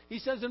this. He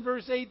says in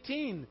verse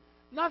 18,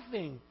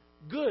 nothing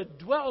good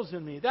dwells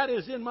in me. That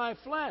is, in my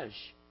flesh.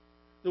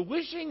 The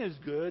wishing is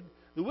good.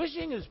 The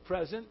wishing is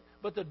present,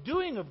 but the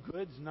doing of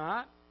good is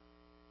not.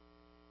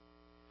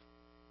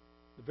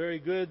 The very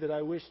good that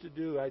I wish to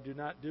do, I do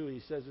not do.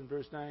 He says in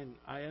verse 9,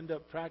 I end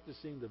up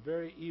practicing the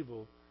very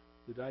evil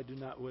that I do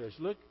not wish.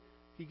 Look,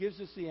 he gives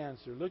us the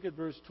answer. Look at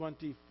verse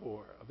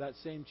 24 of that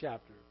same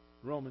chapter,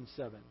 Romans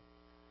 7.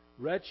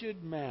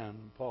 Wretched man,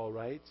 Paul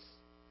writes,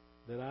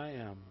 that I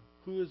am.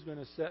 Who is going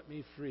to set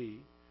me free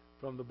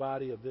from the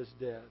body of this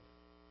death?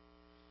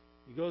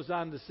 He goes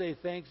on to say,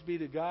 thanks be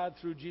to God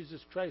through Jesus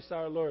Christ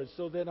our Lord.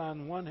 So that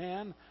on one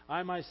hand,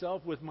 I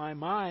myself with my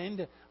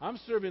mind, I'm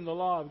serving the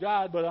law of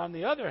God, but on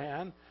the other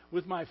hand,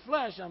 with my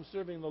flesh, I'm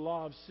serving the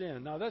law of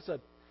sin. Now this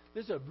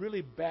is a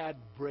really bad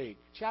break.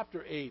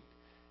 Chapter 8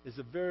 is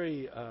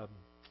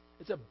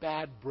it's a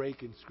bad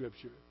break in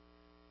Scripture.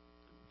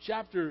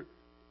 Chapter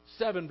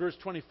 7, verse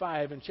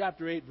 25, and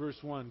chapter 8, verse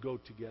 1 go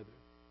together.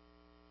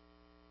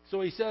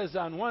 So he says,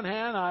 on one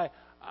hand,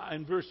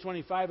 in verse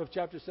 25 of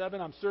chapter 7,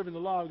 I'm serving the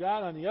law of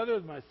God. On the other,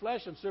 with my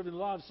flesh, I'm serving the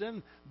law of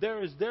sin.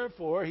 There is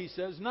therefore, he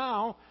says,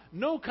 now,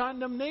 no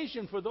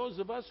condemnation for those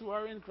of us who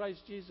are in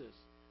Christ Jesus.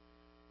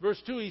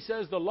 Verse 2, he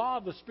says, the law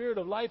of the Spirit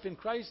of life in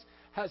Christ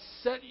has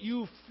set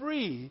you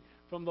free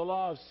from the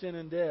law of sin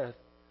and death.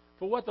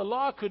 For what the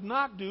law could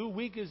not do,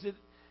 weak as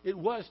it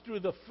was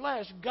through the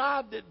flesh,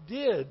 God that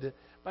did,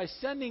 by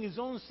sending His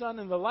own Son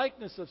in the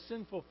likeness of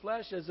sinful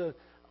flesh as an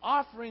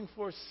offering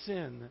for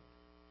sin.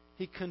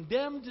 He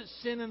condemned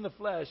sin in the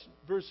flesh,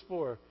 verse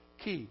 4,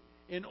 key,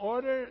 in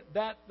order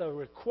that the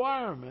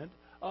requirement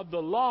of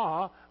the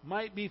law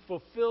might be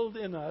fulfilled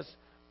in us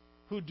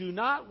who do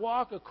not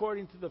walk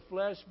according to the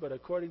flesh, but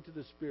according to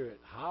the Spirit.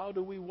 How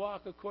do we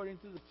walk according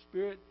to the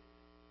Spirit?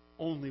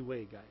 Only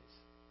way, guys.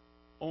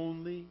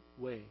 Only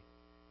way.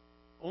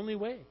 Only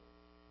way.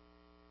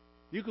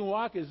 You can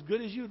walk as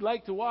good as you'd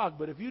like to walk,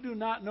 but if you do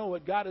not know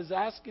what God is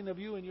asking of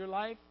you in your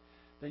life,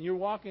 then you're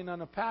walking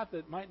on a path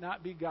that might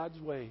not be God's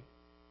way.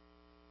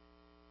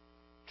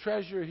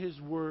 Treasure His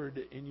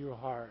Word in your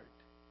heart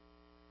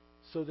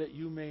so that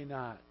you may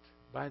not,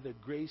 by the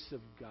grace of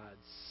God,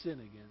 sin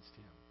against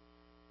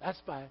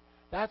Him.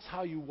 That's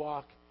how you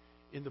walk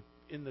in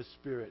the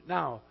Spirit.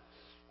 Now,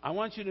 I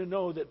want you to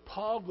know that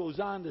Paul goes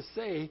on to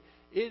say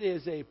it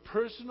is a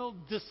personal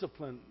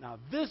discipline. Now,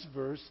 this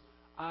verse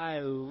I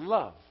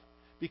love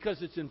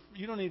because it's in.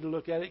 You don't need to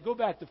look at it. Go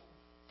back to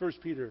 1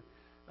 Peter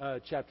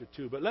chapter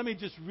 2. But let me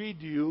just read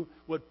to you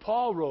what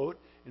Paul wrote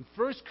in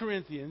 1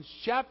 Corinthians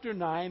chapter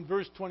 9,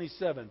 verse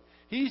 27.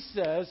 He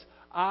says,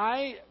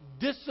 I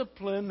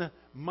discipline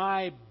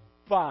my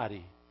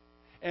body,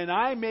 and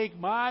I make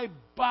my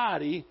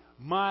body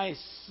my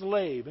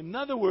slave. In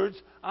other words,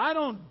 I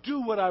don't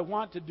do what I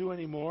want to do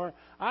anymore.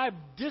 I've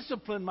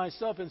disciplined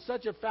myself in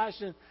such a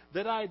fashion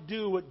that I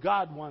do what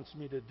God wants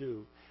me to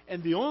do.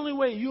 And the only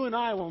way you and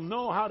I will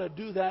know how to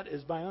do that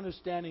is by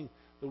understanding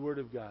the Word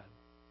of God.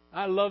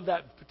 I love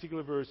that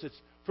particular verse. It's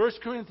 1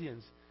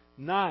 Corinthians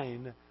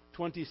 9:27.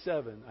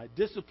 I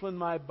discipline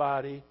my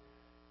body,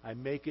 I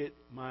make it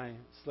my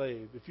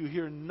slave. If you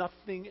hear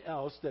nothing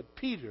else that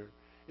Peter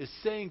is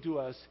saying to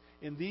us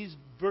in these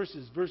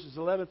verses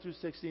 11 through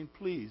 16,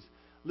 please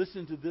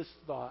listen to this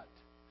thought.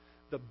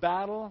 The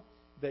battle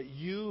that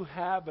you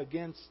have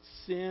against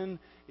sin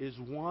is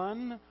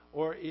won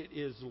or it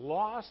is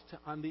lost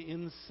on the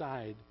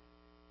inside.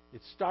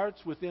 It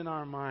starts within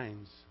our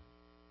minds.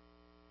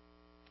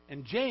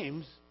 And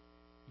James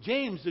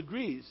James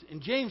agrees.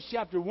 In James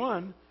chapter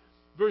 1,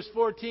 verse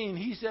 14,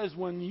 he says,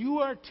 when you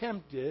are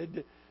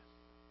tempted,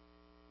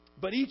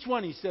 but each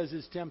one, he says,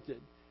 is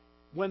tempted,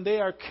 when they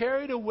are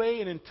carried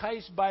away and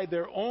enticed by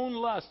their own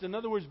lust, in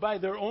other words, by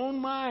their own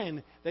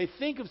mind, they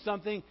think of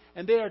something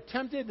and they are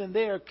tempted and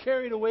they are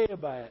carried away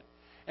by it.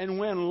 And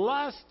when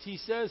lust, he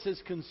says,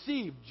 is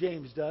conceived,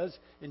 James does,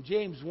 in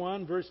James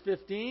 1, verse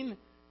 15,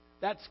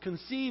 that's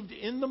conceived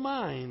in the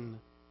mind.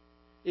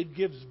 It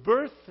gives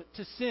birth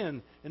to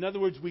sin. In other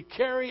words, we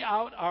carry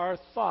out our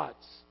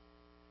thoughts.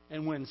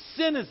 And when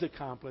sin is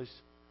accomplished,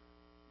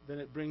 then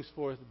it brings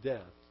forth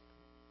death,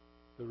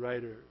 the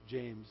writer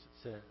James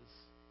says.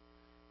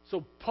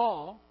 So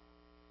Paul,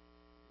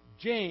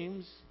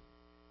 James,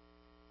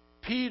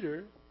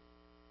 Peter,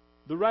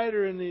 the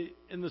writer in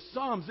the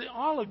Psalms, they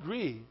all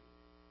agree.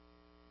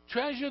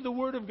 Treasure the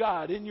Word of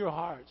God in your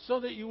heart so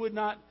that you would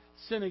not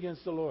sin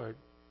against the Lord.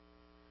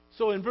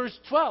 So in verse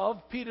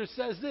 12, Peter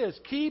says this,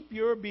 keep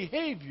your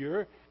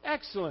behavior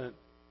excellent,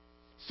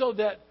 so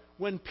that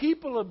when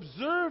people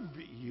observe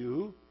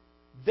you,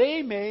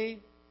 they may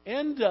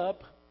end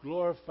up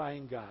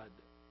glorifying God.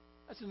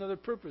 That's another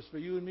purpose for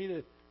you and me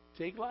to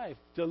take life,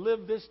 to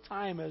live this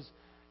time as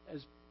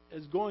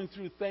going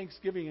through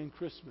Thanksgiving and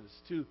Christmas,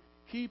 to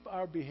keep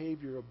our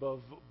behavior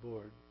above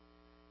board.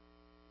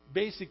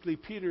 Basically,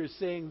 Peter is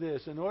saying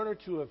this, in order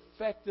to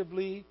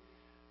effectively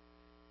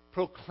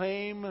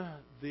proclaim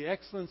the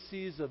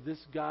excellencies of this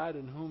God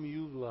in whom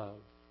you love,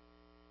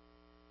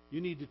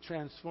 you need to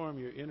transform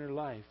your inner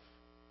life.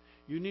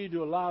 You need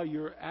to allow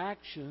your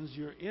actions,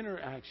 your inner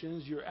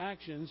actions, your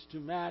actions to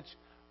match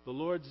the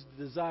Lord's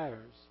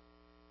desires.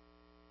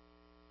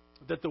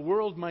 That the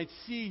world might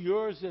see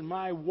yours and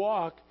my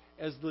walk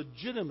as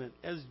legitimate,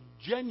 as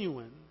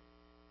genuine.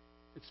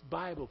 It's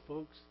Bible,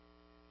 folks.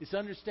 It's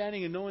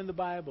understanding and knowing the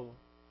Bible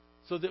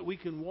so that we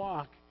can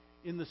walk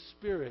in the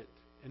Spirit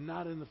and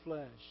not in the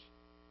flesh.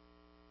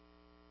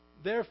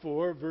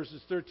 Therefore,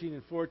 verses 13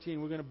 and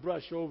 14, we're going to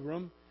brush over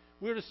them.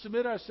 We're to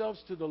submit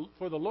ourselves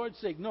for the Lord's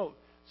sake. No,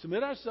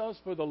 submit ourselves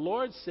for the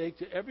Lord's sake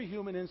to every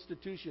human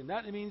institution.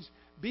 That means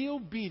be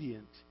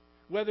obedient,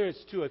 whether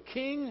it's to a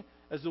king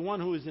as the one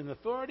who is in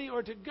authority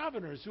or to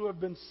governors who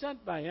have been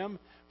sent by him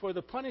for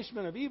the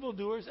punishment of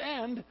evildoers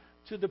and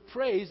to the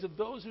praise of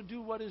those who do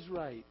what is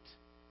right.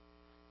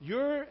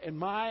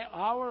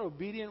 Our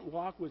obedient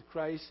walk with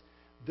Christ,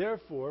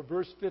 therefore,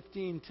 verse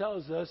 15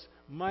 tells us,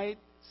 might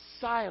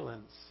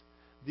silence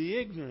the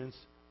ignorance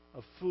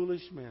of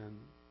foolish men.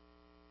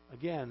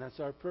 Again, that's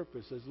our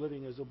purpose as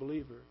living as a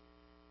believer.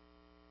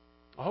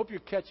 I hope you're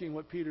catching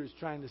what Peter is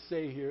trying to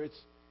say here.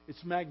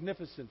 It's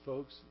magnificent,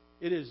 folks.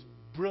 It is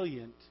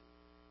brilliant.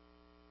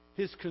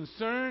 His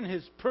concern,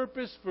 his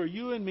purpose for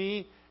you and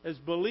me as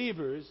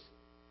believers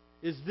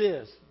is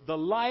this: the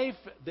life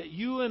that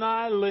you and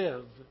I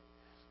live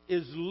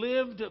is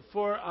lived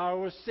for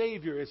our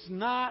Savior. It's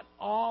not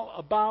all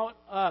about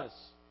us.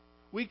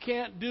 We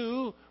can't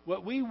do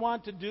what we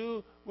want to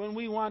do when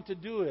we want to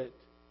do it.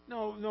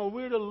 No,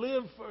 we're to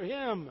live for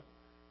Him.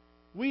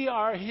 We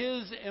are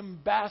His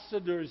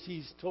ambassadors,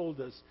 He's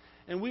told us.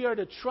 And we are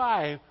to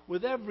try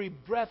with every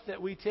breath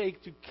that we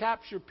take to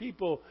capture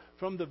people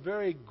from the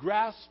very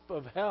grasp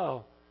of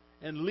hell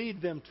and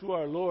lead them to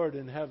our Lord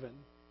in heaven.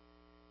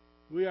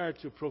 We are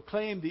to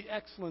proclaim the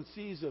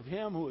excellencies of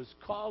Him who has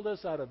called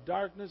us out of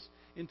darkness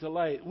into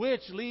light,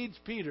 which leads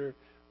Peter,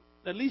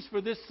 at least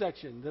for this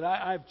section that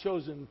I've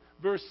chosen,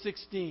 verse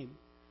 16.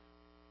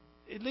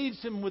 It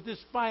leads him with this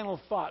final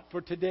thought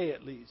for today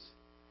at least.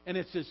 And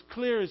it's as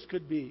clear as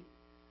could be.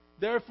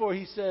 Therefore,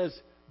 he says,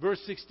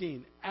 verse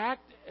 16,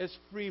 act as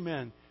free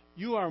men.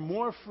 You are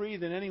more free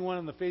than anyone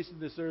on the face of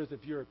this earth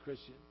if you're a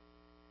Christian.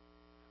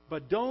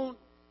 But don't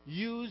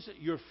use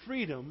your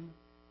freedom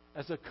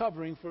as a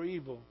covering for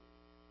evil.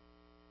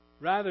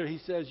 Rather, he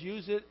says,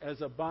 use it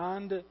as a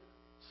bond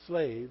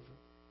slave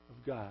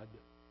of God.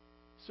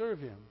 Serve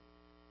Him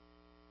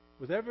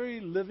with every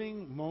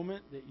living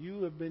moment that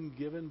you have been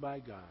given by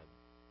God.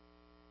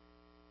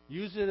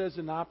 Use it as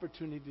an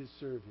opportunity to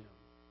serve Him.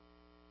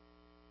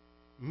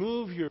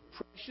 Move your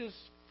precious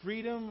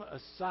freedom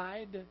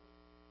aside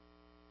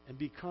and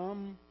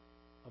become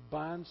a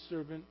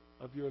bondservant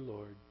of your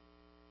Lord.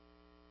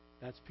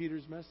 That's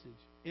Peter's message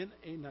in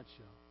a nutshell.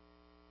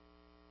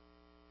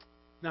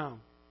 Now,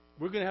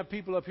 we're going to have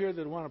people up here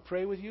that want to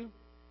pray with you.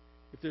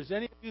 If there's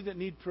any of you that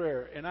need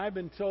prayer, and I've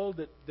been told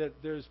that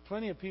there's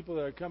plenty of people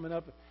that are coming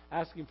up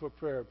asking for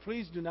prayer,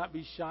 please do not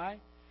be shy.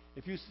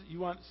 If you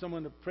want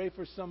someone to pray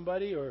for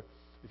somebody, or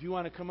if you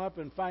want to come up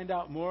and find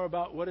out more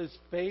about what is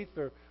faith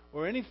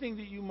or anything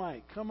that you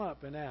might, come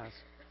up and ask.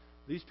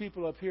 These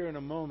people up here in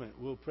a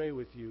moment will pray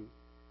with you.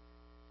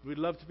 We'd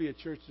love to be a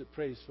church that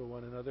prays for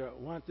one another.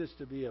 I want this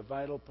to be a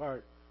vital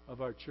part of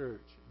our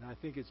church, and I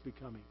think it's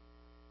becoming.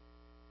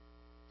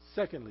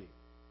 Secondly,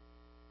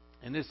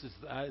 and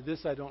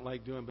this I don't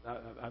like doing,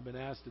 but I've been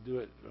asked to do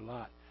it a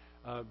lot.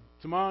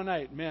 Tomorrow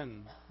night,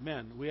 men,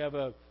 we have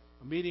a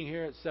meeting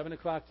here at 7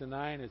 o'clock to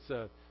 9.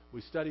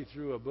 We study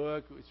through a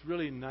book. It's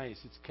really nice.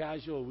 It's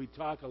casual. We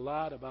talk a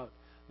lot about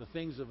the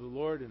things of the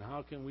Lord and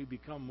how can we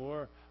become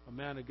more a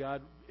man of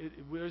God.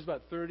 There's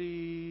about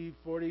 30,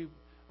 40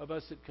 of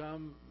us that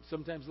come,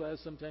 sometimes less,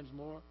 sometimes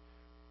more.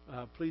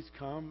 Please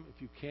come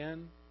if you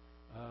can.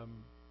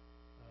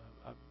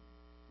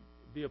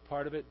 Be a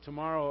part of it.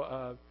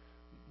 Tomorrow,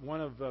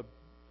 one of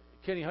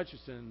Kenny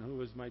Hutchison, who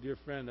was my dear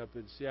friend up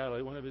in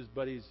Seattle, one of his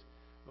buddies,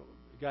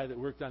 a guy that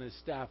worked on his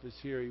staff, is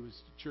here. He was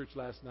to church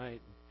last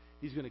night.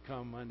 He's going to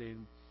come Monday,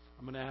 and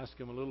I'm going to ask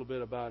him a little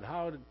bit about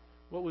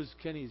what was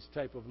Kenny's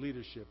type of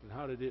leadership and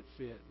how did it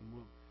fit, and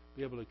we'll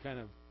be able to kind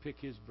of pick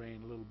his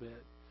brain a little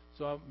bit.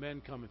 So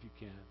men, come if you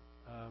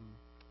can.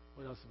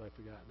 What else have I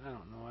forgotten? I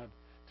don't know. I've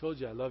told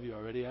you I love you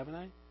already, haven't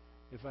I?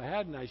 If I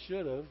hadn't, I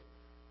should have.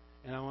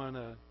 And I want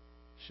to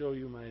show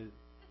you my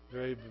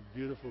very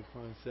beautiful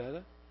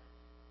poinsettia.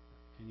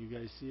 Can you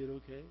guys see it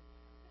okay?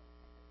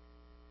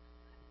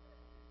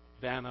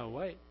 Vanna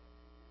White.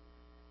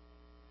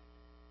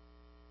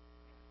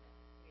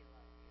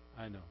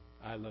 I know.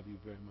 I love you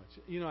very much.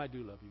 You know I do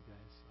love you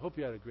guys. Hope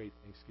you had a great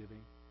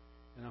Thanksgiving.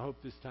 And I hope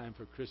this time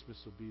for Christmas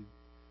will be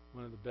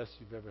one of the best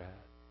you've ever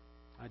had.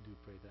 I do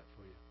pray that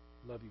for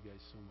you. Love you guys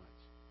so much.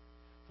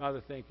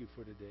 Father, thank you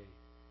for today.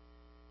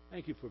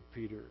 Thank you for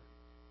Peter.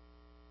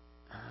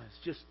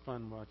 It's just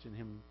fun watching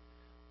him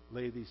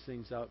lay these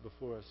things out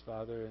before us,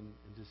 Father, and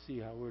to see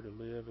how we're to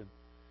live and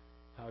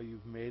how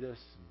you've made us,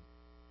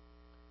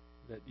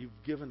 and that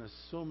you've given us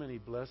so many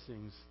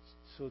blessings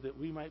so that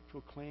we might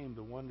proclaim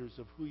the wonders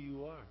of who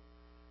you are.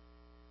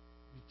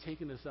 You've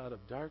taken us out of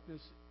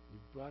darkness.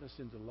 You've brought us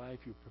into life.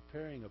 You're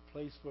preparing a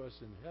place for us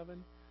in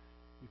heaven.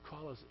 You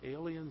call us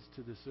aliens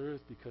to this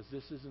earth because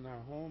this isn't our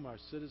home, our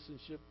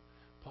citizenship.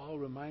 Paul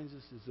reminds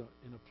us is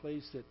in a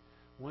place that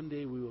one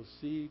day we will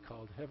see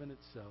called heaven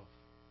itself.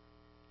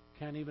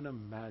 Can't even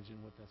imagine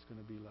what that's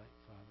going to be like,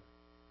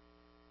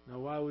 Father. Now,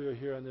 while we are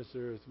here on this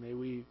earth, may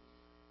we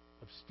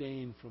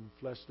abstain from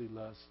fleshly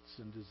lusts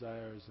and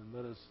desires, and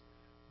let us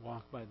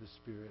walk by the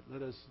Spirit.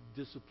 Let us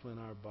discipline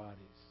our bodies.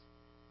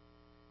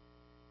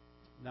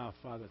 Now,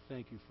 Father,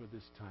 thank you for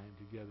this time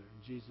together.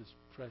 In Jesus'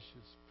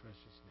 precious,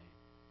 precious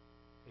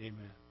name.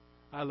 Amen.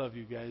 I love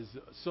you guys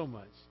so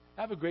much.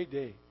 Have a great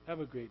day. Have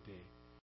a great day.